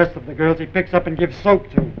like the rest of the girls he picks up and gives soap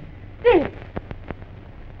to. Dick!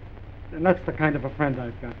 And that's the kind of a friend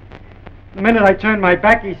I've got. The minute I turn my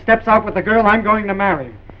back, he steps out with the girl I'm going to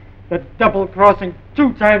marry. The double-crossing,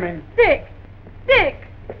 two-timing... Dick! Dick!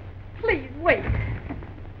 Please, wait.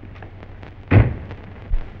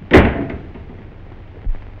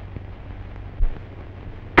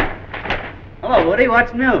 Hello, Woody.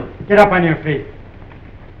 What's new? Get up on your feet.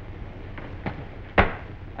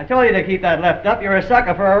 I told you to keep that left up. You're a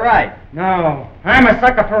sucker for a ride. No, I'm a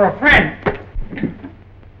sucker for a friend.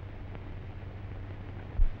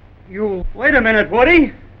 You... Wait a minute,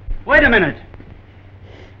 Woody. Wait a minute.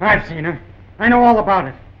 I've seen her. I know all about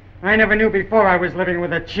it. I never knew before I was living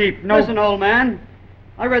with a cheap, no... Listen, old man.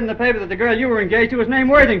 I read in the paper that the girl you were engaged to was named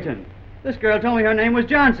Worthington. This girl told me her name was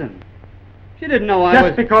Johnson. She didn't know I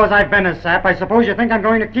was... Just because I've been a sap, I suppose you think I'm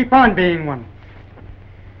going to keep on being one.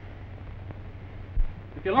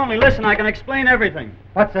 If you'll only listen, I can explain everything.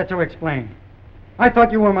 What's there to explain? I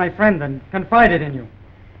thought you were my friend and confided in you.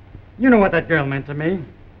 You know what that girl meant to me.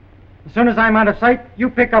 As soon as I'm out of sight, you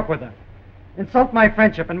pick up with her. Insult my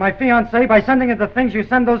friendship and my fiancée by sending her the things you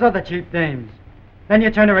send those other cheap dames. Then you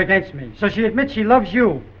turn her against me, so she admits she loves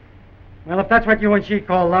you. Well, if that's what you and she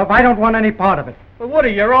call love, I don't want any part of it. But Woody,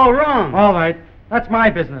 you're all wrong. All right. That's my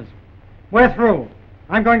business. We're through.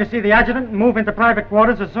 I'm going to see the adjutant and move into private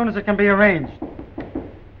quarters as soon as it can be arranged.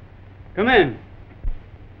 Come in.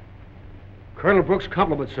 Colonel Brooks'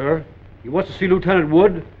 compliments, sir. He wants to see Lieutenant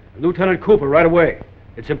Wood and Lieutenant Cooper right away.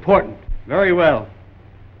 It's important. Very well.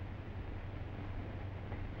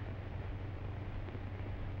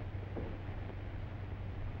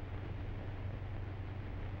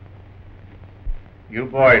 You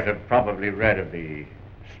boys have probably read of the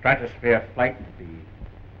Stratosphere flight that the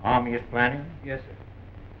Army is planning? Yes, sir.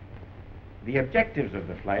 The objectives of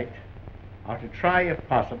the flight are to try, if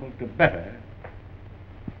possible, to better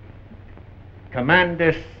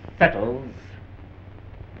Commander Settle's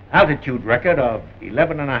altitude record of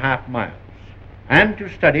 11.5 miles, and to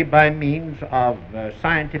study by means of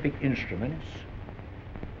scientific instruments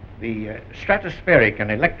the stratospheric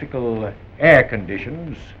and electrical air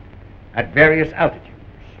conditions at various altitudes.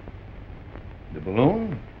 The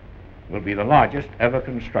balloon will be the largest ever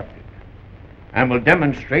constructed and will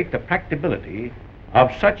demonstrate the practicability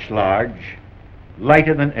of such large,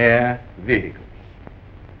 lighter-than-air vehicles.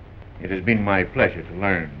 It has been my pleasure to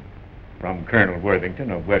learn from Colonel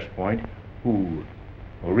Worthington of West Point, who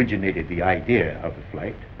originated the idea of the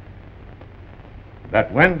flight,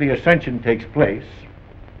 that when the ascension takes place,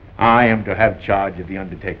 I am to have charge of the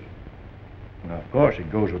undertaking. Now, of course,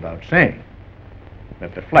 it goes without saying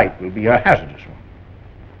that the flight will be a hazardous one,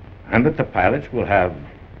 and that the pilots will have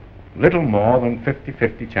little more than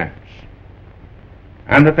 50-50 chance,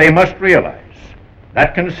 and that they must realize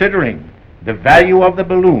that considering the value of the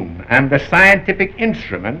balloon and the scientific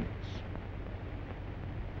instruments,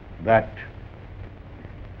 that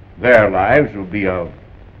their lives will be of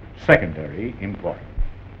secondary importance.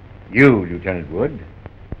 You, Lieutenant Wood,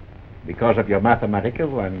 because of your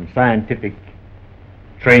mathematical and scientific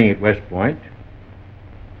training at West Point,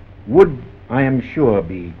 would, I am sure,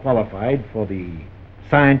 be qualified for the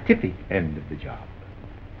scientific end of the job.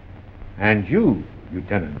 And you,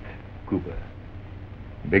 Lieutenant Cooper,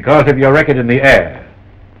 because of your record in the air,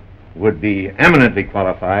 would be eminently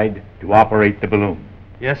qualified to operate the balloon.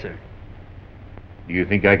 Yes, sir. Do you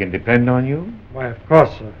think I can depend on you? Why, of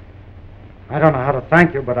course, sir. I don't know how to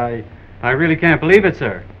thank you, but I really can't believe it,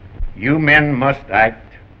 sir. You men must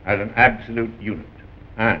act as an absolute unit.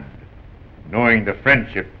 And, knowing the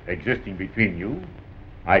friendship existing between you,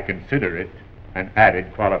 I consider it an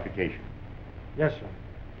added qualification. Yes, sir.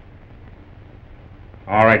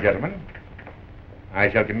 All right, gentlemen. I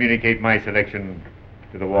shall communicate my selection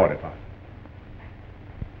to the War Department.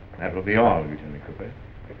 That will be all, Lieutenant Cooper.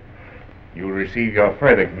 You will receive your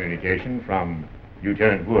further communication from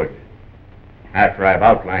Lieutenant Wood after I've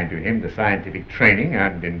outlined to him the scientific training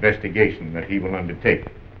and investigation that he will undertake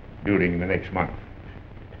during the next month.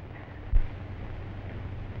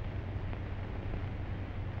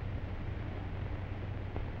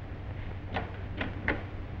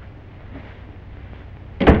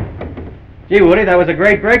 Gee, Woody, that was a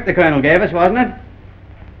great break the Colonel gave us, wasn't it?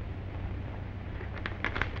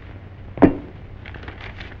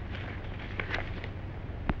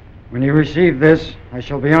 When you receive this, I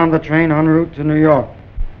shall be on the train en route to New York.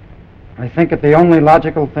 I think it the only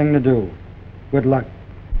logical thing to do. Good luck.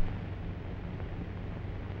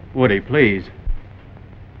 Woody, please.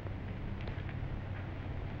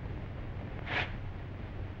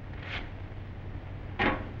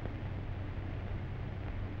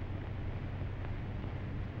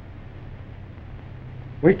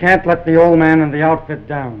 We can't let the old man and the outfit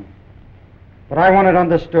down. But I want it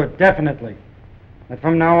understood, definitely, that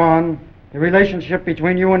from now on, the relationship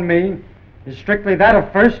between you and me is strictly that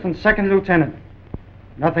of first and second lieutenant.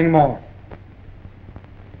 Nothing more.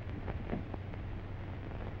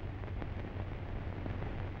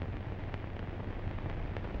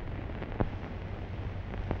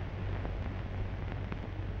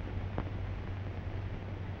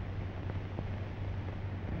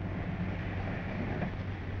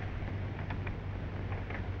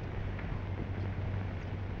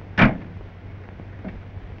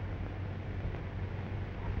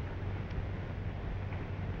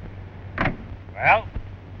 Well,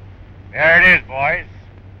 there it is, boys.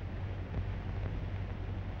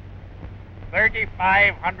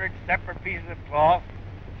 3,500 separate pieces of cloth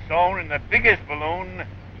sewn in the biggest balloon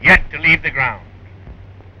yet to leave the ground.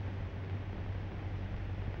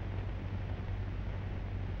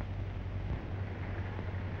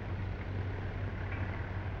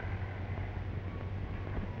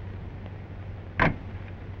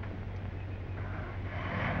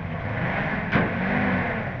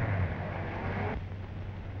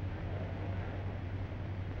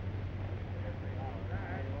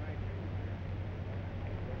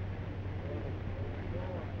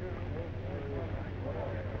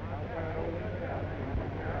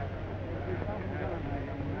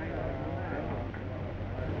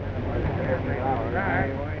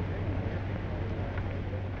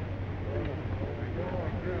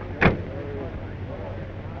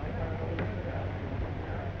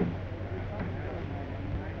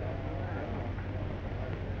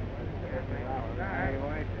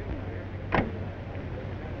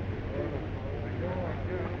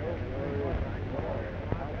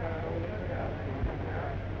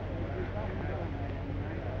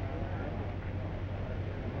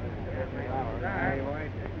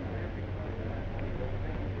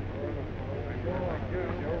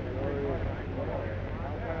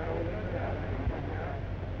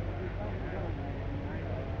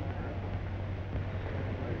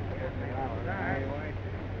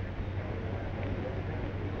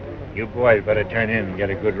 You boys better turn in and get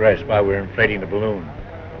a good rest while we're inflating the balloon.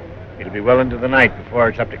 It'll be well into the night before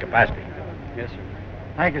it's up to capacity. Yes, sir.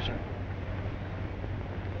 Thank you, sir.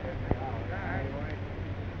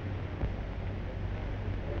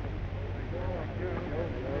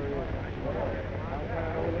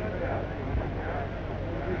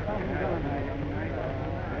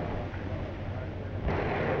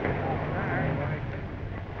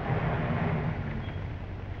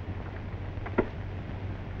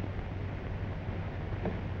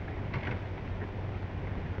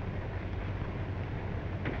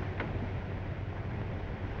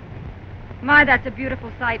 My, that's a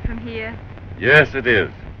beautiful sight from here. Yes, it is.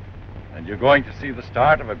 And you're going to see the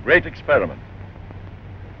start of a great experiment.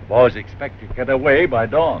 The boys expect to get away by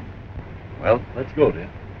dawn. Well, let's go, dear.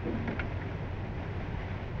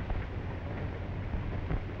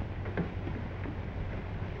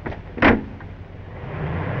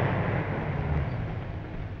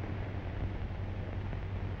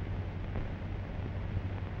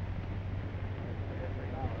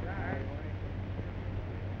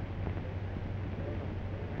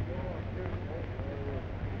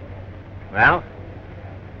 Well,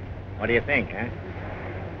 what do you think, huh?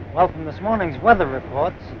 Well, from this morning's weather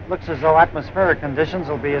reports, it looks as though atmospheric conditions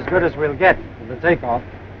will be as good as we'll get for the takeoff.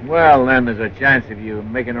 Well, then there's a chance of you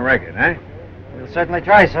making a record, eh? We'll certainly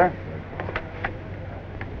try, sir.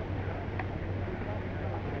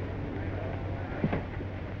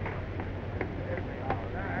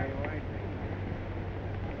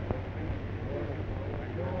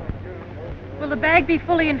 Will the bag be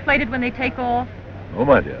fully inflated when they take off? No,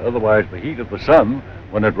 my dear. Otherwise, the heat of the sun,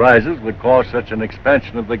 when it rises, would cause such an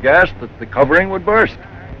expansion of the gas that the covering would burst.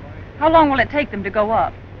 How long will it take them to go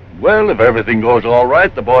up? Well, if everything goes all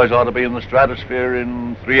right, the boys ought to be in the stratosphere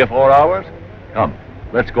in 3 or 4 hours. Come,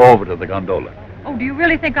 let's go over to the gondola. Oh, do you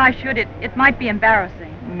really think I should? It might be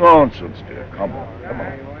embarrassing. Nonsense, dear. Come on, come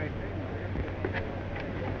on.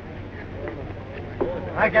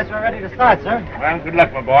 I guess we're ready to start, sir. Well, good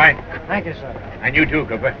luck, my boy. Thank you, sir. And you too,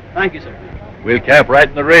 Cooper. Thank you, sir. We'll camp right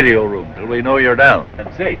in the radio room till we know you're down.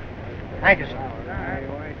 That's safe. Thank you,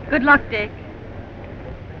 sir. Good luck, Dick.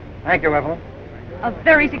 Thank you, Evelyn. A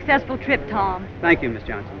very successful trip, Tom. Thank you, Miss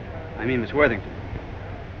Johnson. I mean, Miss Worthington.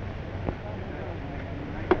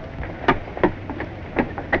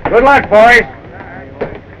 Good luck, boys.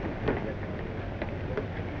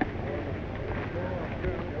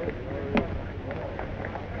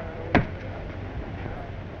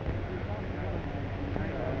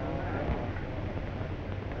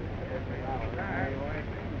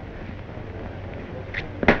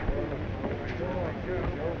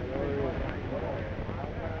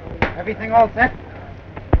 Everything all set?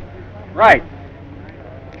 Right.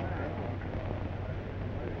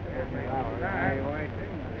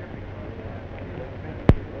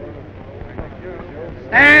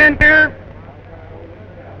 Stand clear.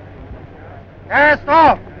 Cast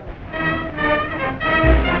off.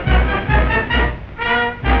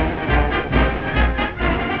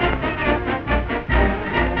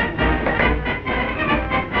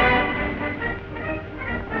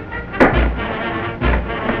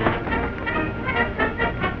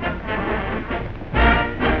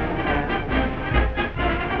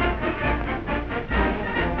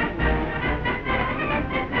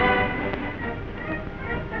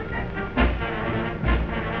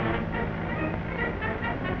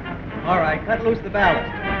 All right, cut loose the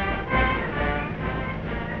ballast.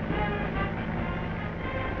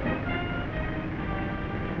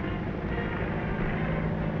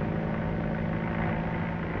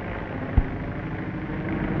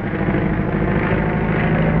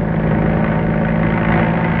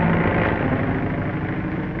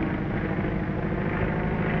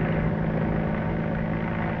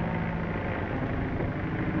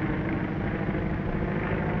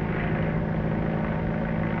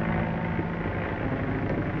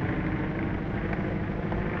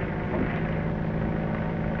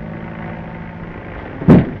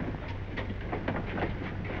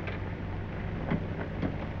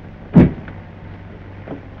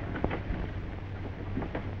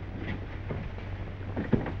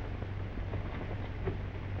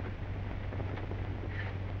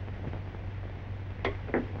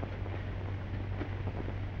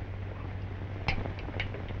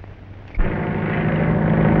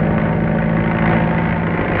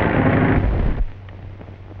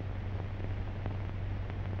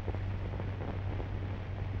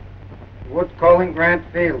 Calling Grant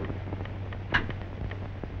Field.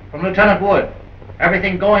 From Lieutenant Wood.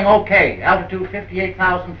 Everything going okay. Altitude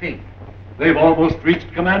 58,000 feet. They've almost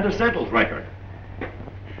reached Commander Settle's record.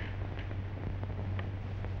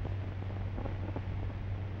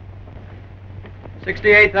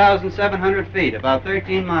 $68,700 feet, about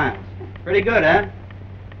 13 miles. Pretty good, eh?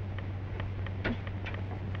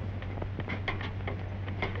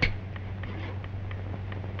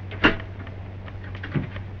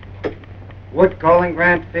 Wood calling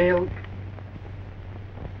Grant Field.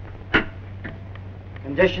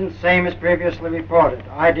 Conditions same as previously reported.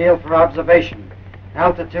 Ideal for observation.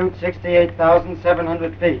 Altitude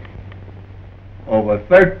 68,700 feet. Over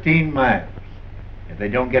 13 miles. If they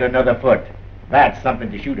don't get another foot, that's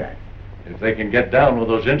something to shoot at. If they can get down with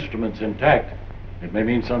those instruments intact, it may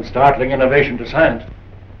mean some startling innovation to science.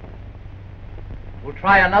 We'll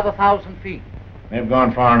try another 1,000 feet. They've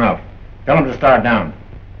gone far enough. Tell them to start down.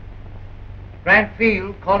 Grant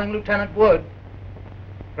Field calling Lieutenant Wood.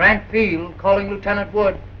 Grant Field calling Lieutenant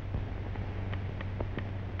Wood.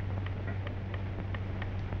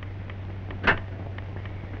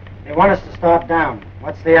 They want us to start down.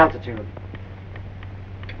 What's the altitude?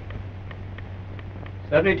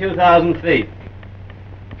 72,000 feet.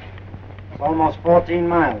 It's almost 14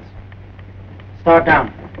 miles. Start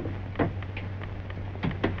down.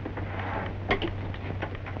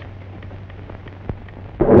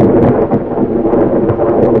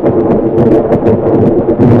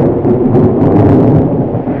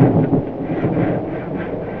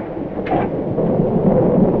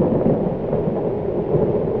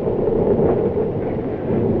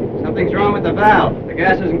 valve. The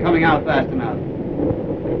gas isn't coming out fast enough.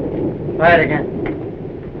 Try it again.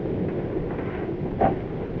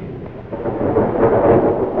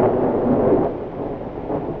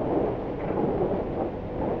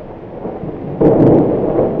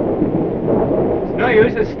 It's no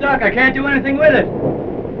use. It's stuck. I can't do anything with it.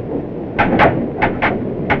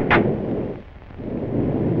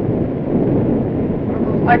 One of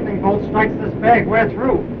those lightning bolts strikes this bag. We're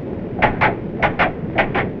through.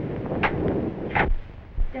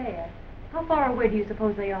 Dad, how far away do you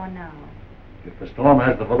suppose they are now? If the storm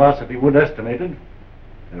has the velocity Wood estimated,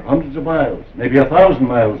 they're hundreds of miles, maybe 1,000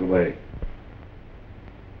 miles away.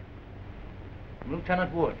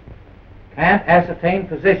 Lieutenant Wood, can't ascertain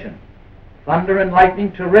position. Thunder and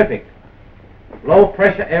lightning terrific. Low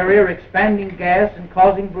pressure area expanding gas and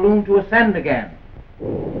causing balloon to ascend again.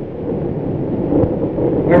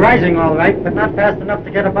 We're rising all right, but not fast enough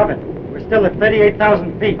to get above it. We're still at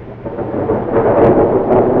 38,000 feet.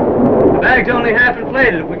 The bag's only half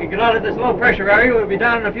inflated. If we could get out of this low pressure area, we'll be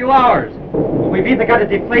down in a few hours. Well, we've either got to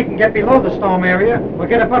deflate and get below the storm area, or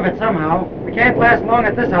get above it somehow. We can't last long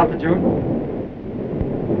at this altitude.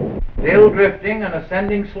 Still drifting and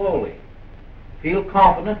ascending slowly. Feel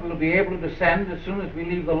confident we'll be able to descend as soon as we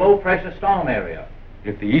leave the low pressure storm area.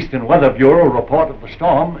 If the Eastern Weather Bureau report of the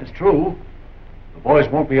storm is true, the boys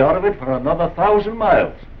won't be out of it for another 1,000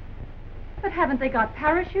 miles. But haven't they got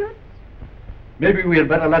parachutes? Maybe we had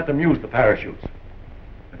better let them use the parachutes.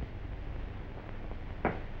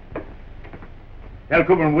 Tell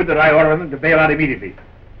Cooper and Wood that I order them to bail out immediately.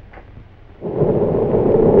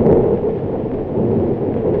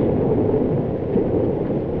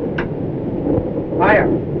 Fire.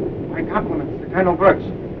 My compliments to Colonel Brooks.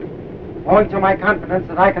 Owing to my confidence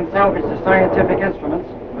that I can salvage the scientific instruments,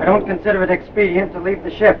 I don't consider it expedient to leave the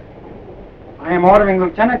ship. I am ordering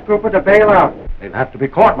Lieutenant Cooper to bail out. They'll have to be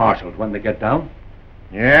court-martialed when they get down.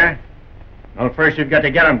 Yeah? Well, first you've got to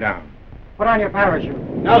get them down. Put on your parachute.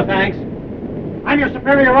 No, thanks. I'm your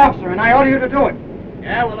superior officer, and I order you to do it.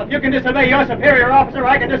 Yeah, well, if you can disobey your superior officer,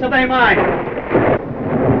 I can disobey mine.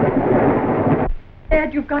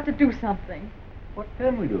 Dad, you've got to do something. What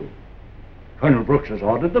can we do? Colonel Brooks has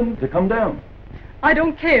ordered them to come down. I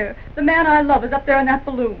don't care. The man I love is up there in that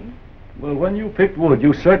balloon. Well, when you picked Wood,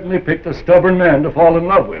 you certainly picked a stubborn man to fall in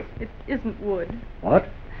love with. It isn't Wood. What?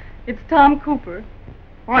 It's Tom Cooper.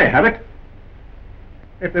 I have it.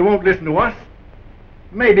 If they won't listen to us,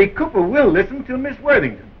 maybe Cooper will listen to Miss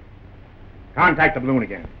Worthington. Contact the balloon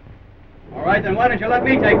again. All right, then why don't you let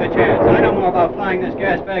me take the chance? I know more about flying this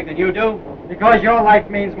gas bag than you do. Because your life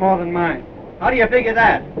means more than mine. How do you figure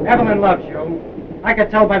that? Evelyn loves you. I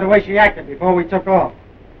could tell by the way she acted before we took off.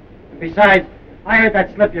 And besides, I heard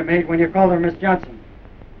that slip you made when you called her Miss Johnson.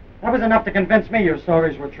 That was enough to convince me your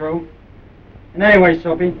stories were true. And anyway,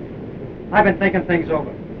 Soapy, I've been thinking things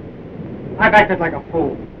over. I've acted like a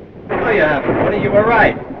fool. No, you haven't, Woody. You were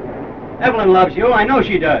right. Evelyn loves you. I know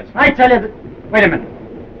she does. I tell you that... Wait a minute.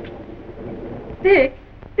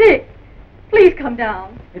 Dick, please come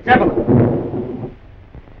down. It's Evelyn.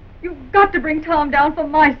 You've got to bring Tom down for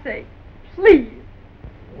my sake. Please.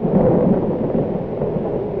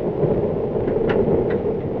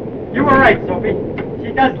 You were right, Soapy.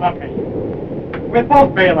 She does love me. We'll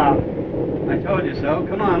both bail out. I told you so.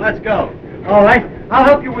 Come on, let's go. All right. I'll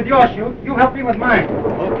help you with your chute. You help me with mine.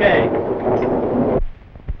 Okay.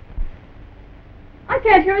 I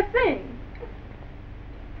can't hear a thing.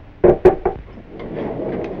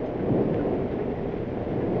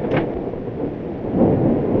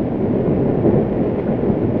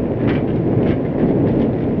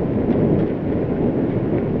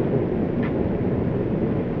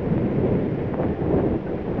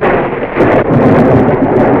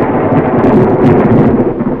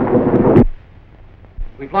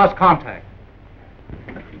 We've lost contact.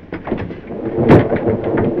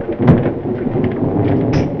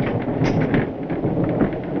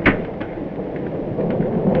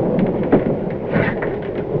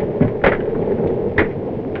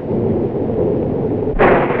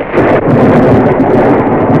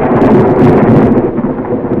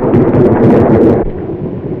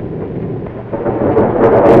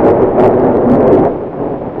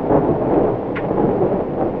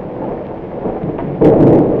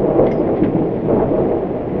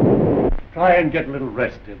 Try and get a little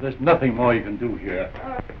rest. There's nothing more you can do here.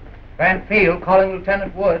 Grant Field calling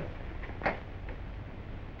Lieutenant Wood.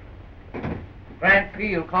 Grant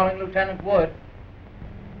Field calling Lieutenant Wood.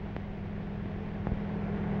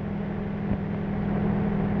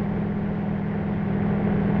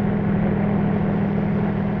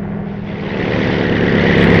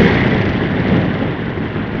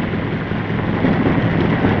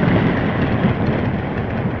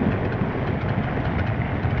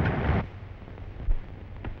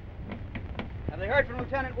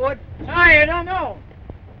 scared, I know.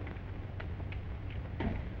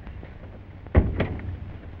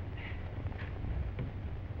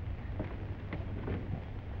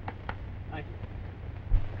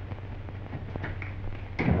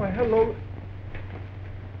 Why, hello.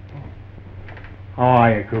 How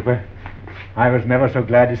are you, Cooper? I was never so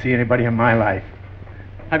glad to see anybody in my life.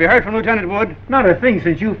 Have you heard from Lieutenant Wood? Not a thing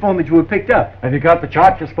since you phoned that you were picked up. Have you got the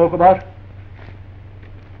chart you spoke about?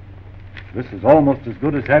 This is almost as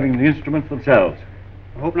good as having the instruments themselves.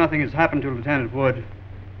 I hope nothing has happened to Lieutenant Wood.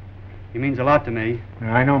 He means a lot to me.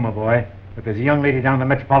 I know, my boy, but there's a young lady down at the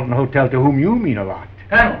Metropolitan Hotel to whom you mean a lot.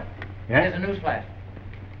 Colonel, Yeah? here's a news flash.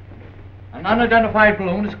 An unidentified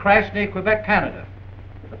balloon has crashed near Quebec, Canada.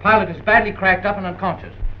 The pilot is badly cracked up and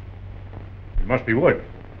unconscious. It must be Wood.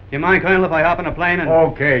 Do you mind, Colonel, if I hop in a plane and...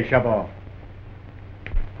 Okay, shove off.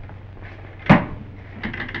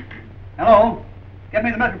 Hello? Get me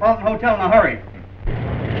to the Metropolitan Hotel in a hurry.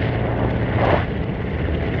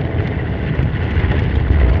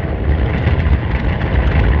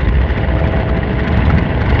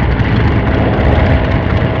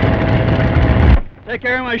 Take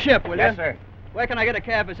care of my ship, will you? Yes, sir. Where can I get a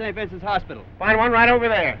cab for St. Vincent's Hospital? Find one right over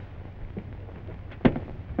there.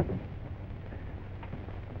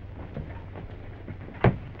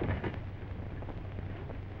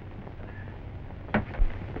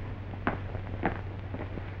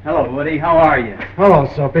 Hello, Woody. How are you? Hello,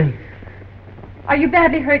 Soapy. Are you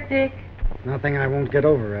badly hurt, Dick? Nothing I won't get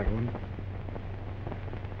over, Evelyn.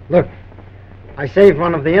 Look, I saved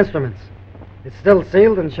one of the instruments. It's still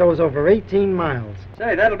sealed and shows over 18 miles.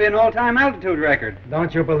 Say, that'll be an all-time altitude record.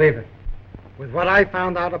 Don't you believe it? With what I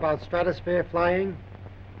found out about stratosphere flying,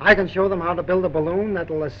 I can show them how to build a balloon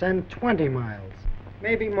that'll ascend 20 miles,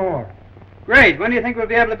 maybe more. Great. When do you think we'll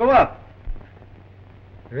be able to go up?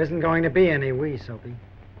 There isn't going to be any we, Soapy.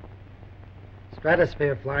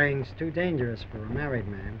 Stratosphere flying's too dangerous for a married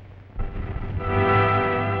man.